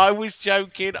joking. I was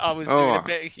joking. I was doing a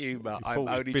bit of humour. I'm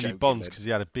only Billy joking. Bonds because he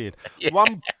had a beard.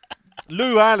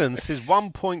 Lou Allen says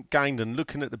 1 point gained, and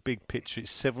looking at the big picture,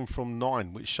 it's 7 from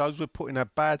 9, which shows we're putting a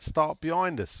bad start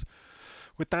behind us.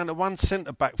 We're down to 1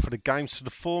 centre-back for the game, so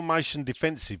the formation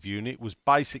defensive unit was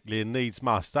basically a needs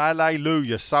must.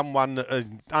 Hallelujah, someone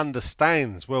that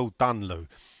understands. Well done, Lou.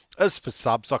 As for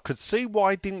subs, I could see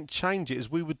why he didn't change it,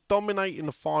 as we were dominating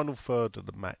the final third of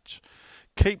the match.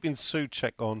 Keeping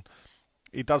Souček on,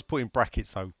 he does put in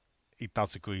brackets though, he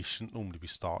does agree he shouldn't normally be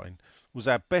starting, was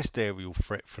our best aerial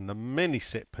threat from the many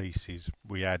set pieces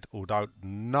we had, although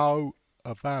no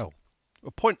avail. A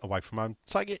point away from home,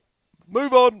 take it,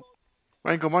 move on.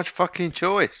 I ain't got much fucking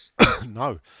choice.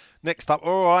 No. Next up,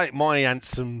 all right, my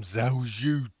handsomes, how's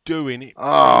you doing it?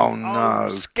 Oh, no.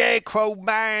 Scarecrow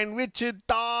Man, Richard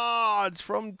Dodds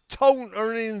from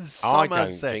Taunton in Somerset. I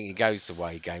don't think he goes to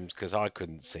away games because I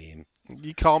couldn't see him.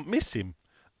 You can't miss him.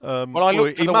 He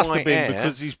must have been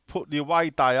because he's put the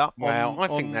away day up. Well, I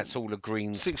think that's all a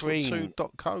green screen. No,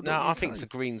 I think it's a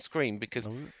green screen because,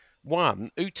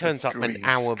 one, who turns up an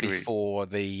hour before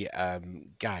the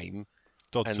game?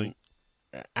 Doddsy.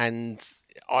 And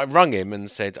I rung him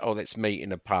and said, let's meet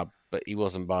in a pub, but he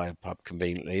wasn't by a pub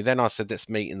conveniently. Then I said, let's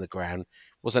meet in the ground.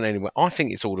 Wasn't anywhere. I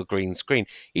think it's all a green screen.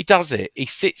 He does it.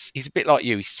 He's a bit like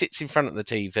you. He sits in front of the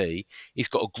TV. He's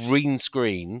got a green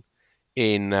screen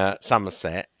in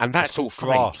Somerset, and that's all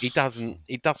fake. He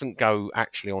doesn't go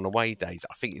actually on away days.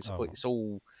 I think it's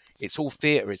all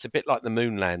theatre. It's a bit like the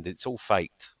moon land. It's all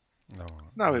faked.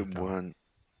 No, it weren't.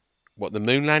 What, the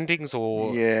moon landings,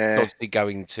 or Dodsley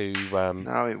going to?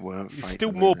 No, it weren't. He's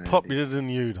still more popular than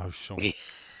you, though, Sean.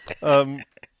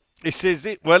 It says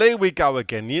it. Well, here we go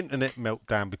again. The internet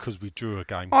meltdown because we drew a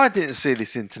game. I didn't see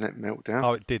this internet meltdown.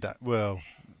 Oh, it did that. Well,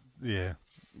 yeah.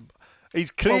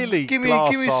 He's clearly. Give me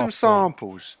some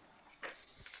samples.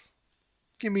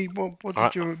 Give me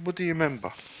what do you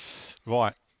remember?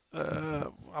 Right.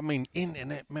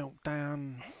 Internet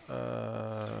meltdown.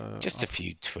 Just a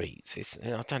few tweets.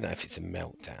 I don't know if it's a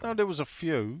meltdown. No, there was a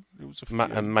few.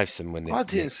 And most of them were. I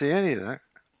didn't see any of that.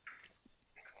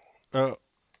 Well,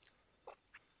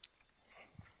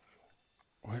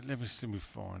 let me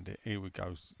find it. Here we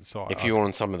go. So if you were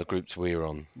on some of the groups we were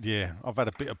on. Yeah, I've had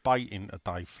a bit of baiting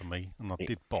today for me, and I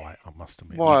did bite, I must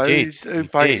admit. Why? You did. Who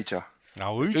baited you?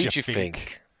 Now, who do you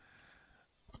think?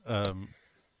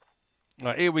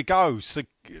 Right, here we go. So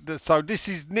this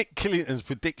is Nick Killington's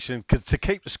prediction to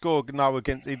keep the score no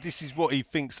against. This is what he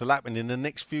thinks will happen in the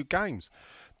next few games.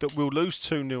 That we'll lose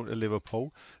 2-0 to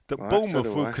Liverpool. That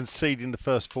Bournemouth will concede in the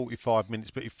first 45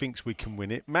 minutes, but he thinks we can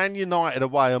win it. Man United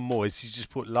away on Moyes, he's just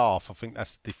put laugh. I think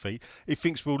that's a defeat. He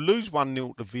thinks we'll lose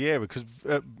 1-0 to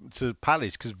Vieira to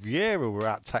Palace because Vieira were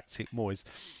out tactic Moyes.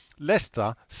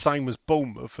 Leicester, same as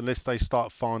Bournemouth, unless they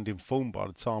start finding form by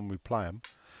the time we play them.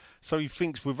 So he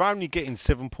thinks we're only getting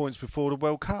 7 points before the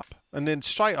World Cup. And then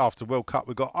straight after the World Cup,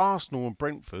 we've got Arsenal and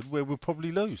Brentford, where we'll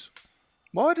probably lose.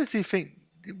 Why does he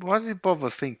bother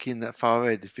thinking that far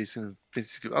ahead if he's going to...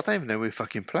 I don't even know we're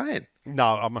fucking playing.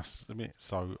 No, I must admit.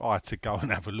 So I had to go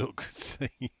and have a look and see.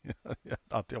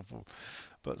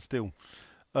 But still.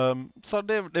 So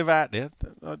they're out there,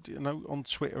 on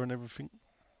Twitter and everything.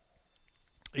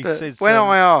 He says, when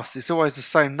I ask, it's always the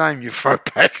same name you throw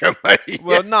back at me.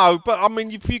 Well, no, but I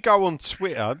mean, if you go on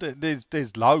Twitter,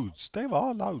 there's loads. There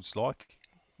are loads.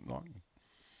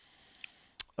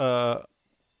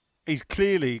 He's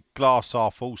clearly glass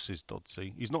half full, says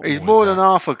Dodsey. He's not. He's more than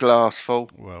half a glass full.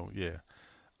 Well, yeah.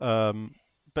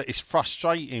 But it's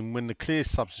frustrating when the clear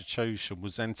substitution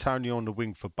was Antonio on the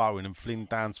wing for Bowen and Flynn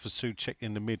Downs for Souček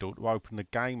in the middle to open the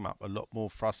game up a lot more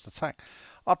for us to attack.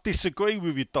 I disagree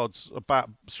with you, Dodds, about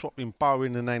swapping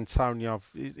Bowen and Antonio.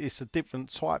 It's a different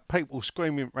type. People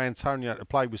screaming for Antonio to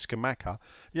play with Scamacca.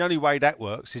 The only way that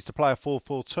works is to play a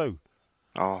 4-4-2.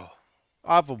 Oh.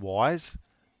 Otherwise,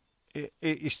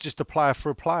 it's just a player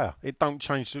for a player. It don't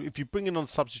change. If you're bringing on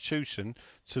substitution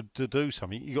to do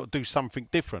something, you've got to do something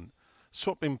different.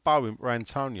 Swapping Bowen for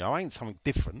Antonio ain't something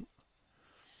different.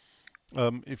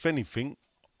 If anything,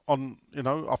 I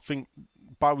think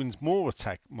Bowen's more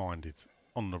attack-minded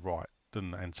on the right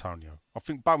than Antonio. I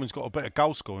think Bowen's got a better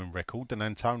goal-scoring record than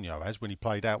Antonio has when he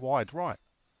played out wide right.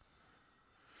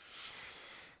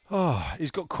 Oh,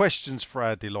 he's got questions for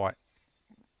our delight.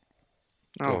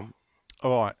 Oh.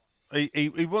 All right.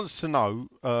 He wants to know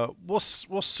what's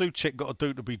Souček got to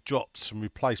do to be dropped and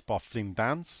replaced by Flynn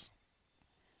Downs?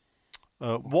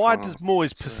 Why does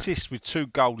Moyes persist with 2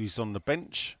 goalies on the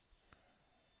bench?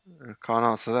 I can't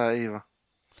answer that either.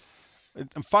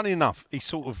 And funny enough, he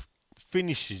sort of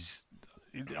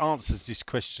answers this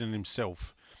question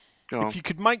himself. If you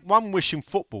could make one wish in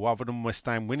football other than West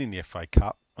Ham winning the FA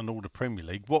Cup and all the Premier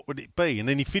League, what would it be? And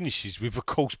then he finishes with, of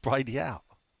course, Brady out.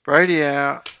 Brady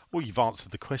out. Well, you've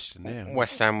answered the question there.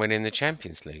 West Ham winning the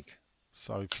Champions League.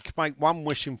 So if you could make one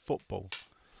wish in football.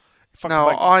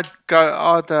 I'd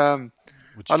like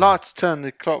to turn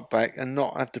the clock back and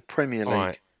not have the Premier League.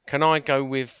 Right. Can I go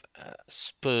with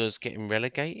Spurs getting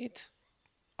relegated?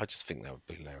 I just think that would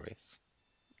be hilarious.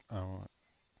 Oh, right.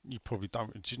 You probably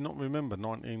don't. Do you not remember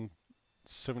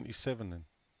 1977 then?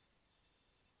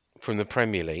 From the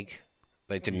Premier League?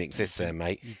 They didn't exist there,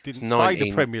 mate. You didn't say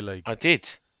the Premier League. I did.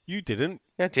 You didn't.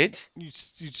 Yeah, I did. You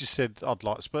just said, I'd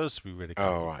like Spurs to be relegated.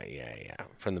 Oh, right. Yeah.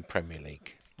 From the Premier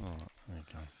League. All right. There you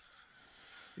go.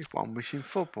 You've one wish in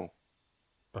football.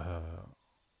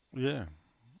 Yeah.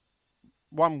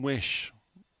 One wish.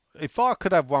 If I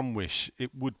could have one wish,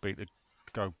 it would be to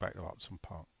go back to Upton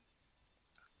Park.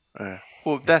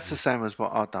 Well, that's the same as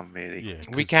what I've done, really. Yeah,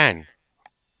 we can.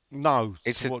 No.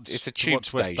 It's a tube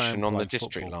station on the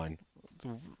district line.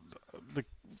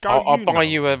 I'll buy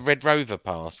you a Red Rover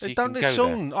pass. You don't can go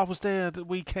listen. there. I was there at the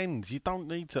weekend. You don't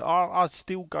need to. I'd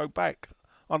still go back.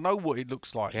 I know what it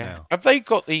looks like now. Have they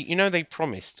got they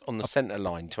promised on the centre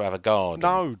line to have a garden?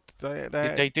 No. Did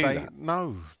they do that?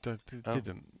 No, they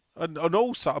didn't. And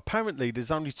also, apparently,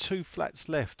 there's only 2 flats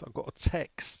left. I got a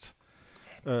text.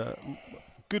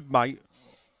 Good mate,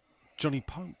 Johnny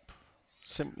Pope,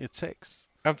 sent me a text.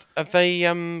 Have they?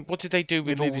 What did they do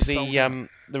with all the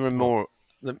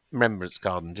Remembrance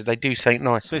Garden? Did they do something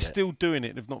nice? They're still doing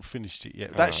it. They've not finished it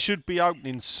yet. That should be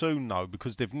opening soon, though,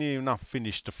 because they've near enough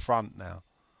finished the front now.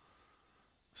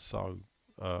 So,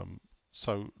 the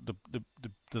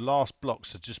last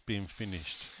blocks are just being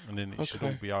finished, and then it should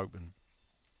all be open.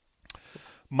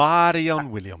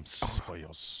 Marion Williams. How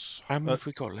many have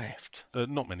we got left?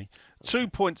 Not many. 2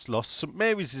 points lost. St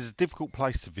Mary's is a difficult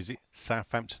place to visit.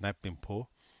 Southampton have been poor.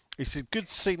 It's good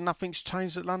to see nothing's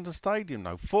changed at London Stadium,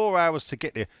 though. 4 hours to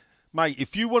get there. Mate,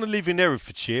 if you want to live in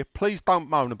Herefordshire, please don't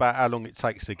moan about how long it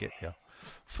takes to get there.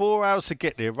 4 hours to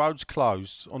get there, roads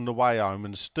closed on the way home,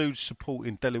 and the stooge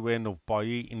supporting Delaware North by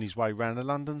eating his way round the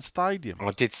London Stadium.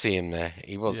 I did see him there.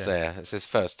 He was there. It's his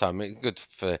first time. Good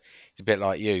for a bit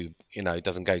like you.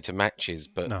 Doesn't go to matches,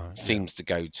 but seems to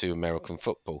go to American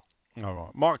football. All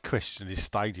right. My question is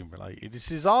stadium related.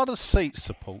 Are the seat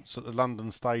supports at the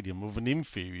London Stadium of an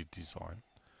inferior design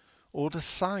or the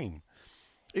same?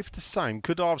 If the same,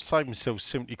 could I have saved myself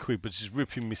 70 quid by just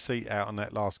ripping my seat out on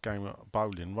that last game at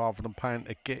bowling rather than paying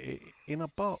to get it in a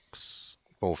box?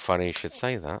 Well, funny you should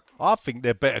say that. I think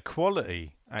they're better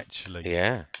quality, actually.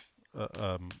 Yeah. At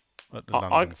the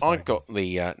London I Stadium. got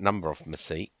the number off my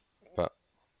seat, but...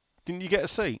 Didn't you get a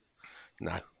seat?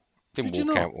 No. Didn't Did you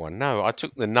walk not? out one. No, I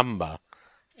took the number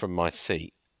from my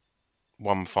seat,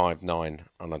 159,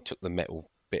 and I took the metal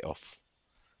bit off.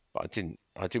 But I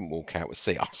didn't walk out with a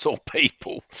seat. I saw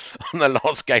people on the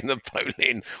last game of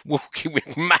bowling walking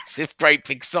with massive, great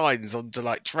big signs onto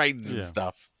like trains and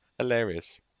stuff.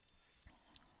 Hilarious.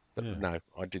 But no,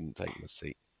 I didn't take my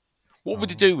seat. What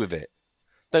would you do with it?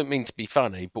 Don't mean to be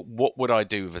funny, but what would I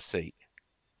do with a seat?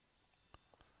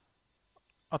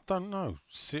 I don't know.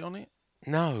 Sit on it?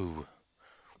 No.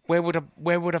 Where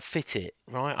would I fit it?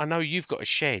 Right? I know you've got a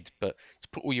shed, but to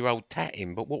put all your old tat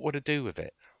in. But what would I do with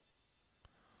it?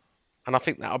 And I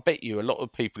think that I bet you a lot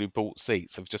of people who bought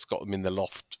seats have just got them in the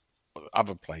loft,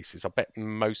 other places. I bet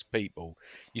most people.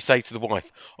 You say to the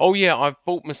wife, "Oh yeah, I've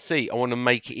bought my seat. I want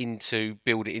to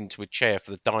build it into a chair for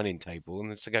the dining table,"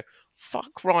 and they go,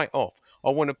 "Fuck right off.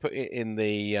 I want to put it in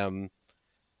the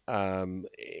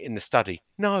study."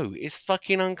 No, it's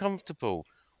fucking uncomfortable.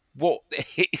 What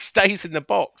it stays in the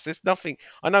box. There's nothing.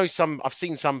 I know I've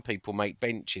seen some people make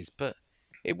benches, but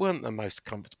it weren't the most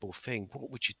comfortable thing.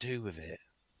 What would you do with it?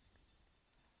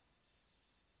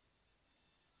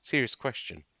 Serious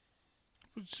question.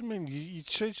 What do you mean? You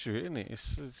treasure it,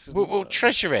 innit? We'll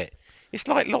treasure it. It's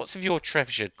like lots of your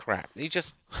treasured crap. You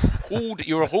just hoard.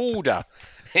 You're a hoarder.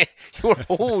 You're a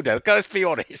hoarder. Let's be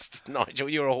honest, Nigel.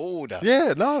 You're a hoarder.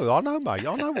 Yeah, no, I know, mate.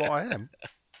 I know what I am.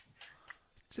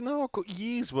 Do you know I've got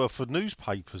years' worth of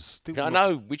newspapers still? I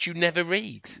know, which you never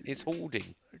read. It's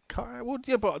hoarding. Well,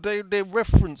 yeah, but they're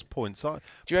reference points. Do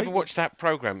you ever watch that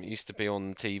programme that used to be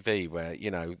on TV where,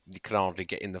 you can hardly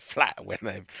get in the flat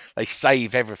when they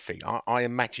save everything? I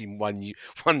imagine one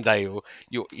day,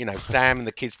 Sam and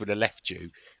the kids would have left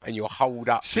you and you're holed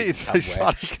up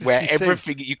somewhere where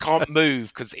everything, you can't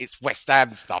move because it's West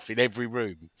Ham stuff in every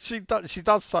room. She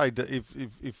does say that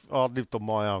if I lived on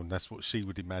my own, that's what she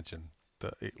would imagine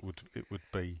that it would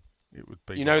be. It would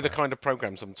be. You know the kind of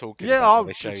programs I'm talking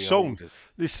about. Yeah, Sean.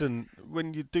 Listen,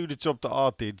 when you do the job that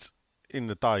I did in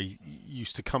the day, you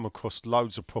used to come across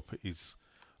loads of properties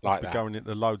like that. Going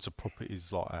into loads of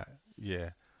properties like that. Yeah,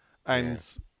 and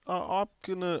I'm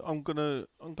gonna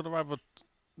have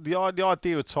the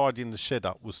idea of tidying the shed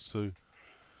up was to.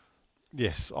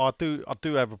 Yes, I do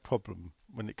have a problem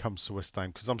when it comes to West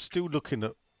Ham because I'm still looking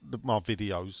at my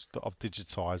videos that I've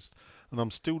digitised, and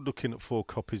I'm still looking at 4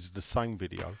 copies of the same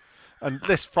video. And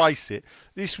let's face it,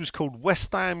 this was called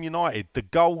West Ham United, the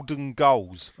Golden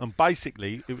Goals. And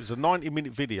basically, it was a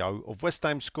 90-minute video of West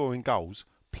Ham scoring goals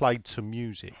played to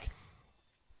music.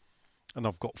 And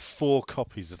I've got 4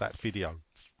 copies of that video.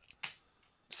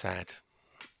 Sad.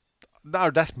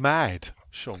 No, that's mad,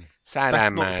 Sean. Sad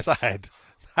and mad. That's not sad.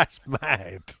 That's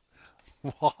mad.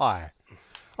 Why?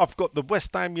 I've got the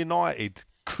West Ham United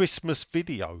Christmas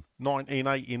video,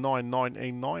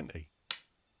 1989-1990.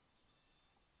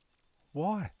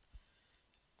 Why?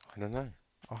 I don't know.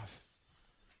 I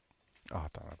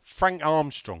don't know. Frank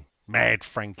Armstrong. Mad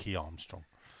Frankie Armstrong.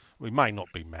 We may not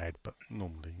be mad, but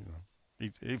normally,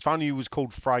 if only he was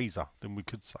called Fraser, then we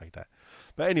could say that.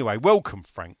 But anyway, welcome,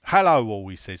 Frank. Hello, all,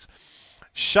 he says.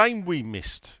 Shame we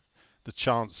missed the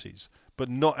chances, but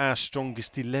not our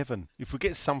strongest 11. If we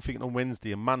get something on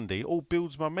Wednesday and Monday, it all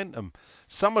builds momentum.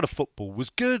 Some of the football was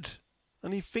good.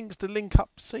 And he thinks the link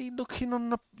up. See, looking on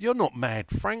the... You're not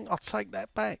mad, Frank. I'll take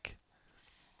that back.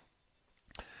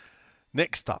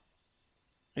 Next up,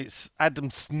 it's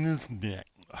Adam Snizniak.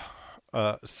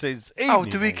 Says... Oh,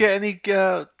 do we get any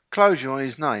closure on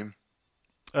his name?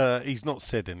 He's not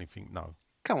said anything, no.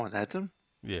 Come on, Adam.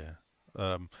 Yeah.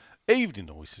 Evening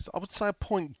noises. I would say a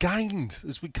point gained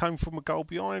as we came from a goal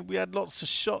behind. We had lots of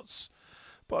shots.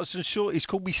 But I was unsure. He's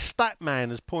called me Statman,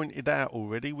 has pointed out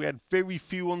already. We had very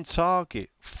few on target.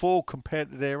 4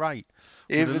 compared to their 8.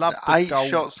 Even 8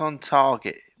 shots on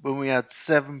target when we had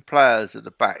 7 players at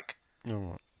the back. All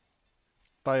right.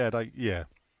 They had 8, yeah.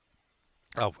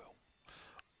 Oh, well.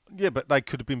 Yeah, but they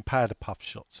could have been powder puff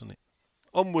shots, isn't it?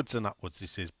 Onwards and upwards,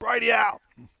 this is. Brady out!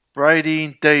 Brady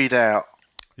indeed out.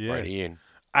 Yeah. Brady in.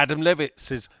 Adam Levitt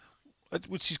says,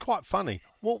 which is quite funny,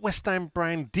 what West Ham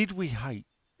brand did we hate?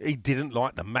 He didn't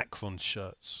like the Macron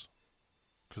shirts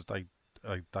because they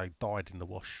died in the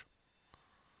wash.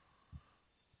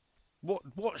 What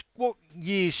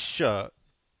year's shirt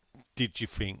did you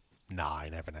think? Nah, I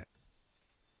ain't having it.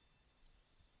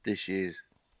 This year's.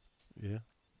 Yeah.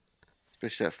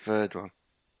 Especially that third one.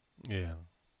 Yeah.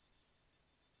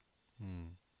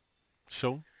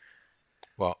 Sean?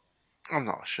 What? I'm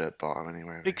not a shirt buyer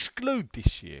anyway. Really. Exclude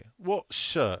this year. What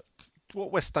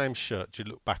West Ham shirt do you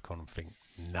look back on and think,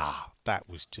 nah, that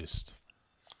was just...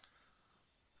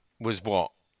 Was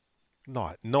what?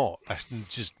 Not. That's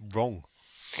just wrong.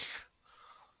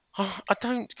 Oh, I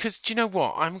don't, because do you know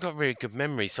what? I haven't got very good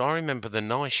memory, so I remember the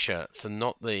nice shirts and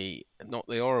not the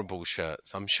horrible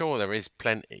shirts. I'm sure there is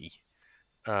plenty,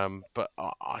 but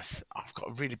I've got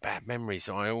a really bad memory,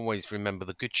 so I always remember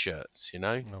the good shirts. You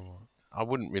know, I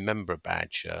wouldn't remember a bad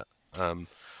shirt. I'm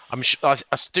sure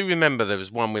I do remember there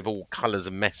was one with all colours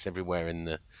of mess everywhere in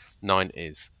the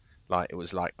 90s. Like it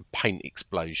was like a paint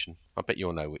explosion. I bet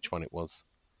you'll know which one it was.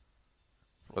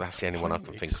 Well, that's the only one I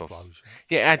can think of.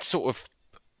 Yeah, it had sort of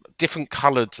different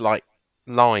coloured like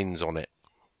lines on it.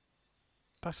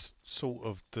 That's sort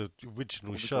of the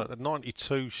original shirt, the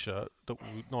 92 shirt,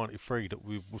 93 that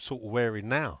we're sort of wearing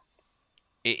now.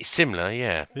 It's similar,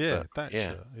 yeah. Yeah, but,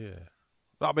 shirt, yeah.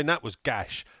 I mean, that was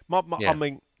gash. I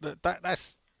mean,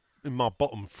 that's in my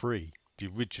bottom three, the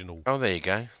original. Oh, there you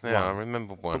go. Yeah, I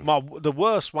remember one. But the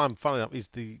worst one, funny enough, is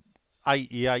the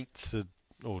 88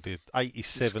 or the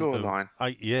 87. Scoreline.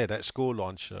 That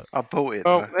scoreline shirt. I bought it.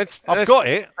 Well, I've got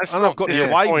it, and I've got the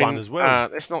away one as well.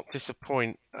 Let's not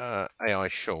disappoint AI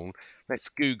Sean. Let's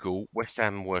Google West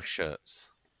Ham worst shirts.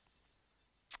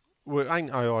 Well,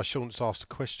 ain't AI Sean's asked a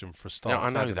question for a start.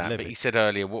 No, I know that, but he said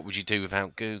earlier, what would you do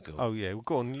without Google? Oh, yeah. Well,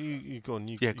 go on. You go on.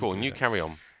 You carry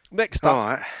on. Next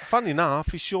up, funny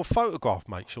enough, it's your photograph,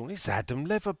 mate, Sean. It's Adam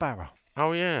Leatherbarrow.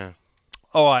 Oh, yeah.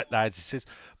 All right, lads. It says,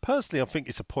 personally, I think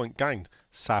it's a point gained.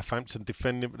 Southampton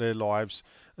defending for their lives.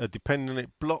 Depending on it,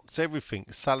 blocked everything.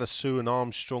 Salisu and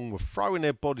Armstrong were throwing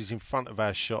their bodies in front of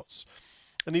our shots.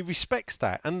 And he respects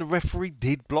that. And the referee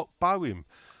did block Boehm.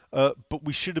 But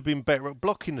we should have been better at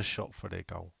blocking the shot for their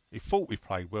goal. He thought we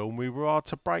played well and we were hard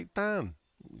to break down.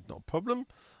 Not a problem.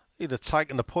 He'd have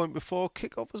taken the point before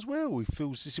kick-off as well. He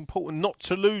feels it's important not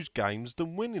to lose games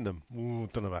than winning them. Ooh,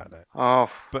 don't know about that.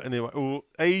 Oh. But anyway,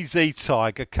 easy,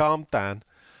 Tiger. Calm down.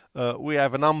 We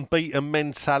have an unbeaten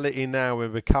mentality now. We're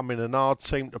becoming an hard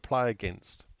team to play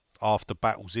against after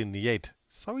battles in the head.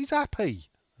 So he's happy.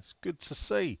 It's good to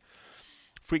see.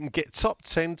 If we can get top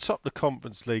 10, top the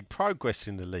Conference League, progress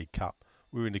in the League Cup,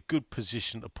 we're in a good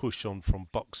position to push on from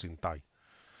Boxing Day.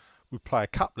 We play a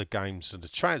couple of games and the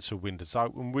transfer window's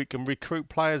open. We can recruit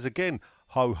players again.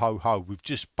 Ho, ho, ho. We've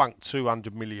just bunked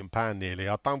 £200 million nearly.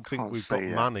 I don't think we've got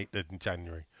money in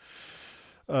January.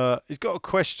 He's got a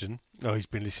question. Oh, he's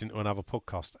been listening to another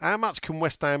podcast. How much can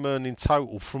West Ham earn in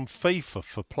total from FIFA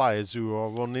for players who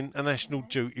are on international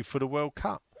duty for the World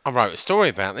Cup? I wrote a story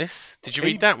about this. Did you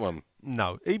read that one?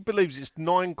 No. He believes it's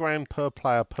 $9,000 per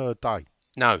player per day.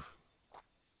 No.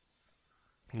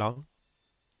 No?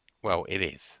 Well, it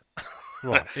is.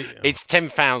 Right. It's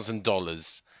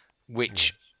 $10,000,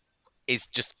 which is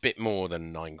just a bit more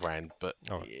than $9,000. But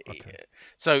okay.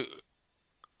 So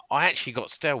I actually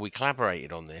got Stell. We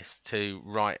collaborated on this to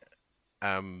write.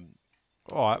 All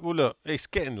right. Well, look, it's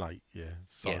getting late. Yeah.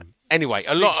 So yeah. Anyway,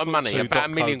 a lot of money, about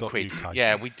 £1 million quid.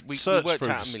 Yeah, we worked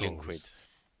out £1 million quid.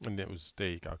 And it was, there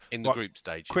you go. In the group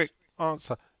stages. Quick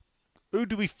answer. Who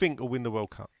do we think will win the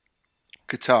World Cup?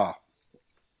 Qatar.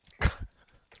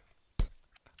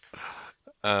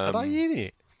 Are they in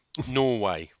it?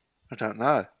 Norway. I don't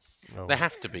know. Oh. They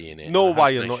have to be in it.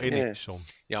 Norway are not in it, Sean.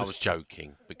 Yeah, I was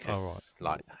joking because,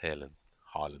 like,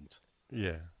 Highland.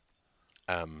 Yeah.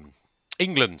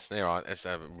 England. They're right. That's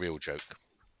a real joke.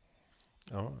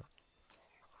 All right.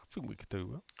 I think we could do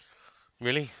well.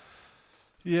 Really?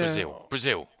 Yeah.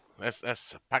 Brazil.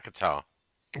 That's Paquetá.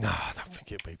 No, I don't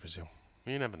think it'd be Brazil.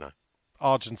 You never know.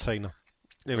 Argentina.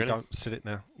 There Really? we go. Sit it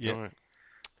now. Yeah.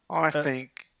 I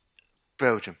think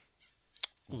Belgium.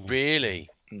 Really?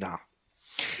 No.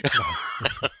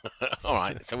 All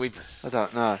right. So we've. I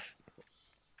don't know.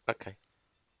 Okay.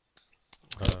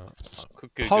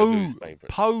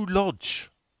 Po Lodge.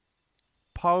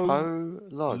 Po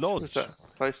Lodge. Is that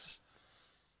place?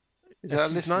 Is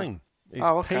that his name? It's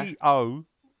okay. P-O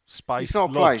space. It's not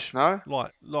a Lodge. place, no.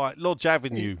 Like Lodge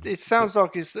Avenue. It sounds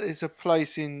like it's a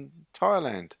place in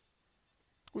Thailand.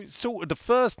 It's sort of the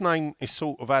first name is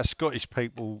sort of how Scottish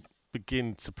people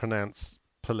begin to pronounce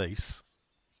police.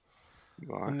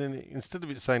 Right. And then instead of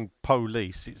it saying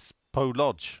police, it's Po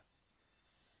Lodge.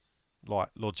 Like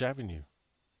Lodge Avenue.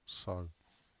 So.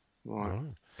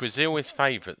 Right. Brazil is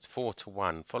favourites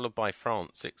 4-1, followed by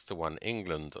France 6-1,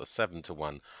 England are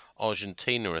 7-1,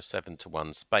 Argentina are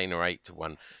 7-1, Spain are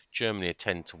 8-1, Germany are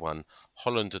 10-1,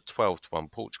 Holland are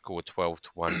 12-1, Portugal are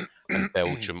 12-1, and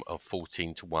Belgium are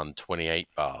 14-1, 28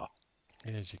 bar.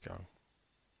 There you go.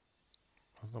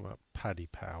 I don't know about Paddy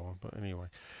Power, but anyway.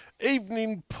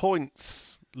 Evening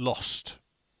points lost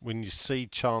when you see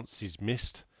chances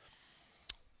missed.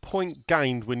 Point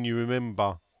gained when you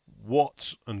remember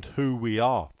what and who we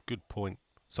are. Good point.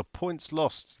 So points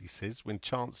lost, he says, when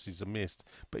chances are missed,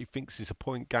 but he thinks it's a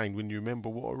point gained when you remember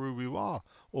what or who you are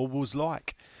or was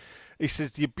like. He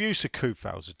says the abuse of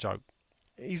Kufal's a joke.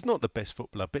 He's not the best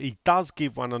footballer, but he does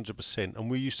give 100%,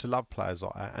 and we used to love players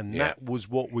like that, and that was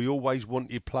what we always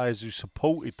wanted, players who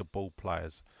supported the ball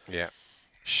players. Yeah.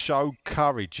 Show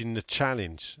courage in the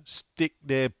challenge. Stick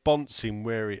their bonts in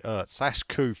where it hurts. That's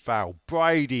Kufal.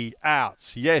 Brady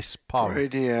out. Yes, Poe.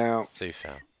 Brady out.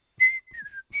 Kufal.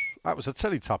 That was a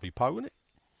Teletubby, Poe, wasn't it?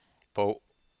 Paul.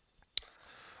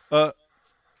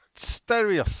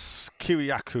 Stereos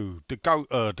Kiriakou, the goat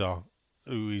herder,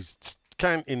 who is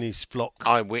counting his flock.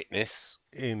 Eyewitness.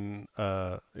 In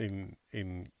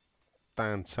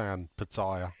downtown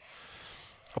Pattaya.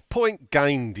 A point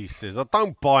gained, he says. I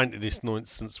don't buy into this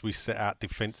nonsense we set out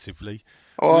defensively.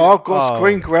 I've got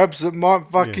screen grabs that might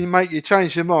fucking make you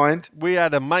change your mind. We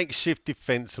had a makeshift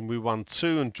defence and we won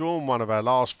 2 and drawn 1 of our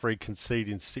last 3,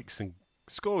 conceding 6 and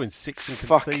scoring 6 and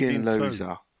conceding 2. Fucking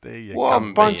loser. There you what go.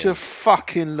 A bunch of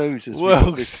fucking losers.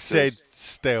 Well said,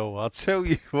 Stel. I'll tell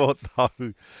you what,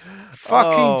 though.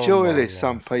 Fucking joyless,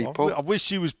 some people. I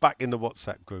wish you was back in the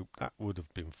WhatsApp group. That would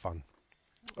have been fun.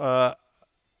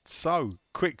 So,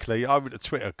 quickly, over to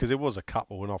Twitter, because there was a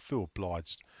couple, and I feel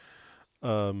obliged.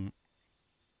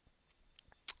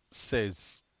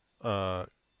 Says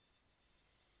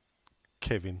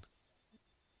Kevin.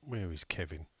 Where is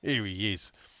Kevin? Here he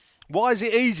is. Why is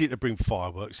it easy to bring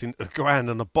fireworks into the ground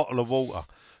and a bottle of water?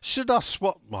 Should I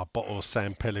swap my bottle of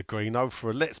San Pellegrino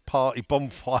for a Let's Party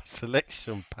bonfire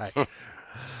selection pack?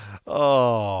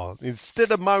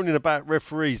 Instead of moaning about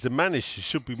referees, the manager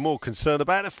should be more concerned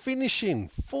about the finishing.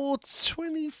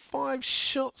 425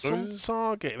 shots on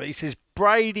target. But he says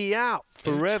Brady out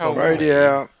forever. Brady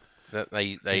out. That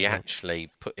they actually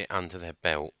put it under their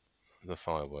belt, the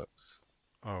fireworks.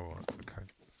 Oh, right, okay.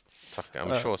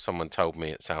 I'm sure someone told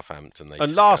me at Southampton.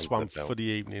 And last one for the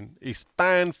evening is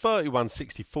Dan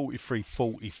 3160 43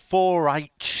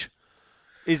 44H.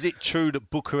 Is it true that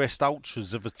Bucharest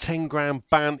Ultras have a 10 grand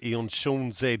bounty on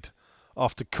Sean Z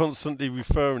after constantly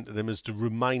referring to them as the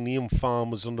Romanian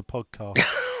farmers on the podcast?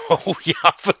 Oh yeah,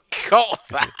 I forgot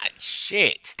that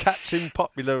shit. Captain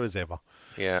popular as ever.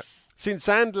 Yeah. Since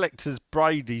the Anderlecht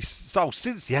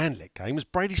game, has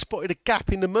Brady spotted a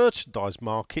gap in the merchandise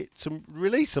market to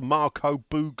release a Marco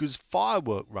Buga's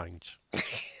firework range?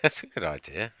 That's a good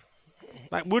idea.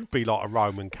 That would be like a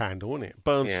Roman candle, wouldn't it?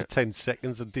 Burns for 10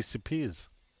 seconds and disappears.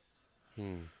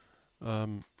 No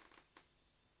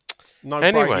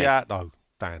Brady out, though,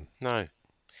 Dan. No.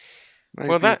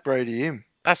 Maybe Brady in.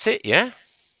 That's it, yeah?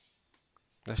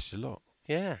 That's your lot.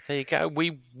 Yeah, there you go.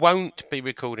 We won't be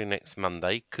recording next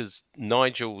Monday because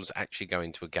Nigel's actually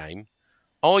going to a game.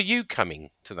 Are you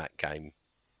coming to that game,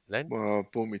 Len? Well, I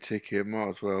bought me ticket. Might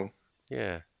as well.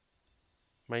 Yeah.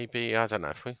 Maybe, I don't know,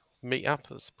 if we meet up at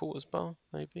the supporters bar,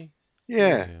 maybe?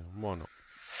 Yeah. Why not?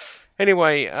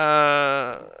 Anyway,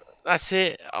 that's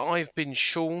it. I've been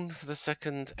Sean for the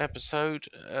second episode.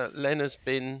 Len has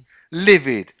been...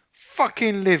 livid.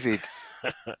 Fucking livid.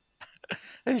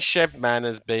 And Shebman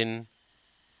has been...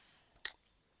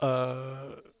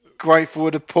 grateful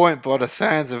with a point by the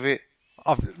sounds of it.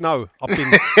 I've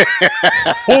been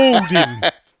holding.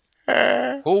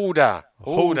 Holder.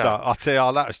 I tell you,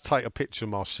 I'll let us take a picture of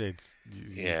my shed.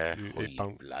 You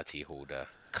bloody hoarder.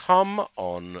 Come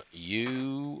on,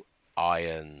 you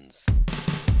irons.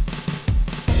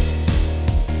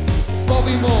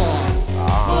 Bobby Moore.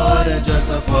 More than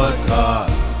just a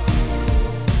podcast.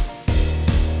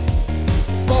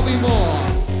 Bobby Moore.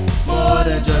 More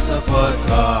than just a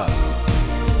podcast.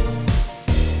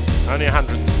 Only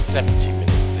 170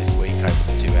 minutes this week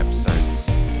over the 2 episodes.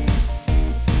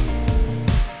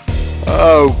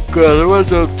 Oh god, I'm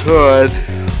so tired.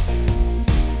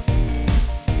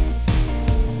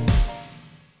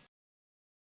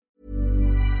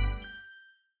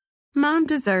 Mom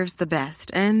deserves the best,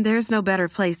 and there's no better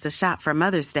place to shop for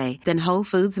Mother's Day than Whole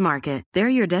Foods Market. They're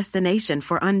your destination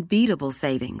for unbeatable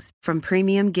savings, from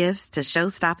premium gifts to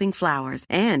show-stopping flowers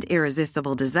and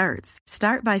irresistible desserts.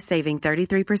 Start by saving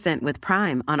 33% with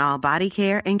Prime on all body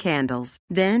care and candles.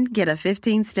 Then get a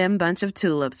 15-stem bunch of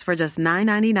tulips for just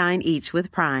 $9.99 each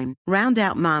with Prime. Round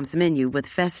out Mom's menu with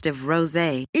festive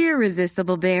rosé,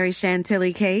 irresistible berry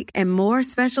chantilly cake, and more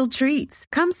special treats.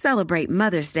 Come celebrate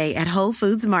Mother's Day at Whole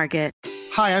Foods Market.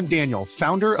 Hi, I'm Daniel,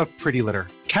 founder of Pretty Litter.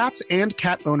 Cats and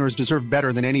cat owners deserve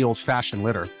better than any old-fashioned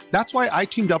litter. That's why I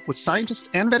teamed up with scientists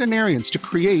and veterinarians to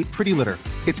create Pretty Litter.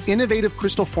 Its innovative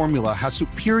crystal formula has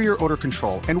superior odor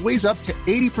control and weighs up to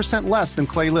 80% less than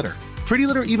clay litter. Pretty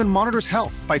Litter even monitors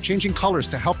health by changing colors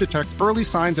to help detect early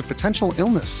signs of potential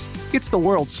illness. It's the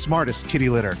world's smartest kitty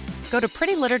litter. Go to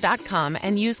prettylitter.com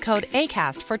and use code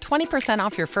ACAST for 20%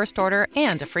 off your first order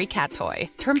and a free cat toy.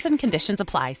 Terms and conditions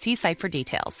apply. See site for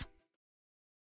details.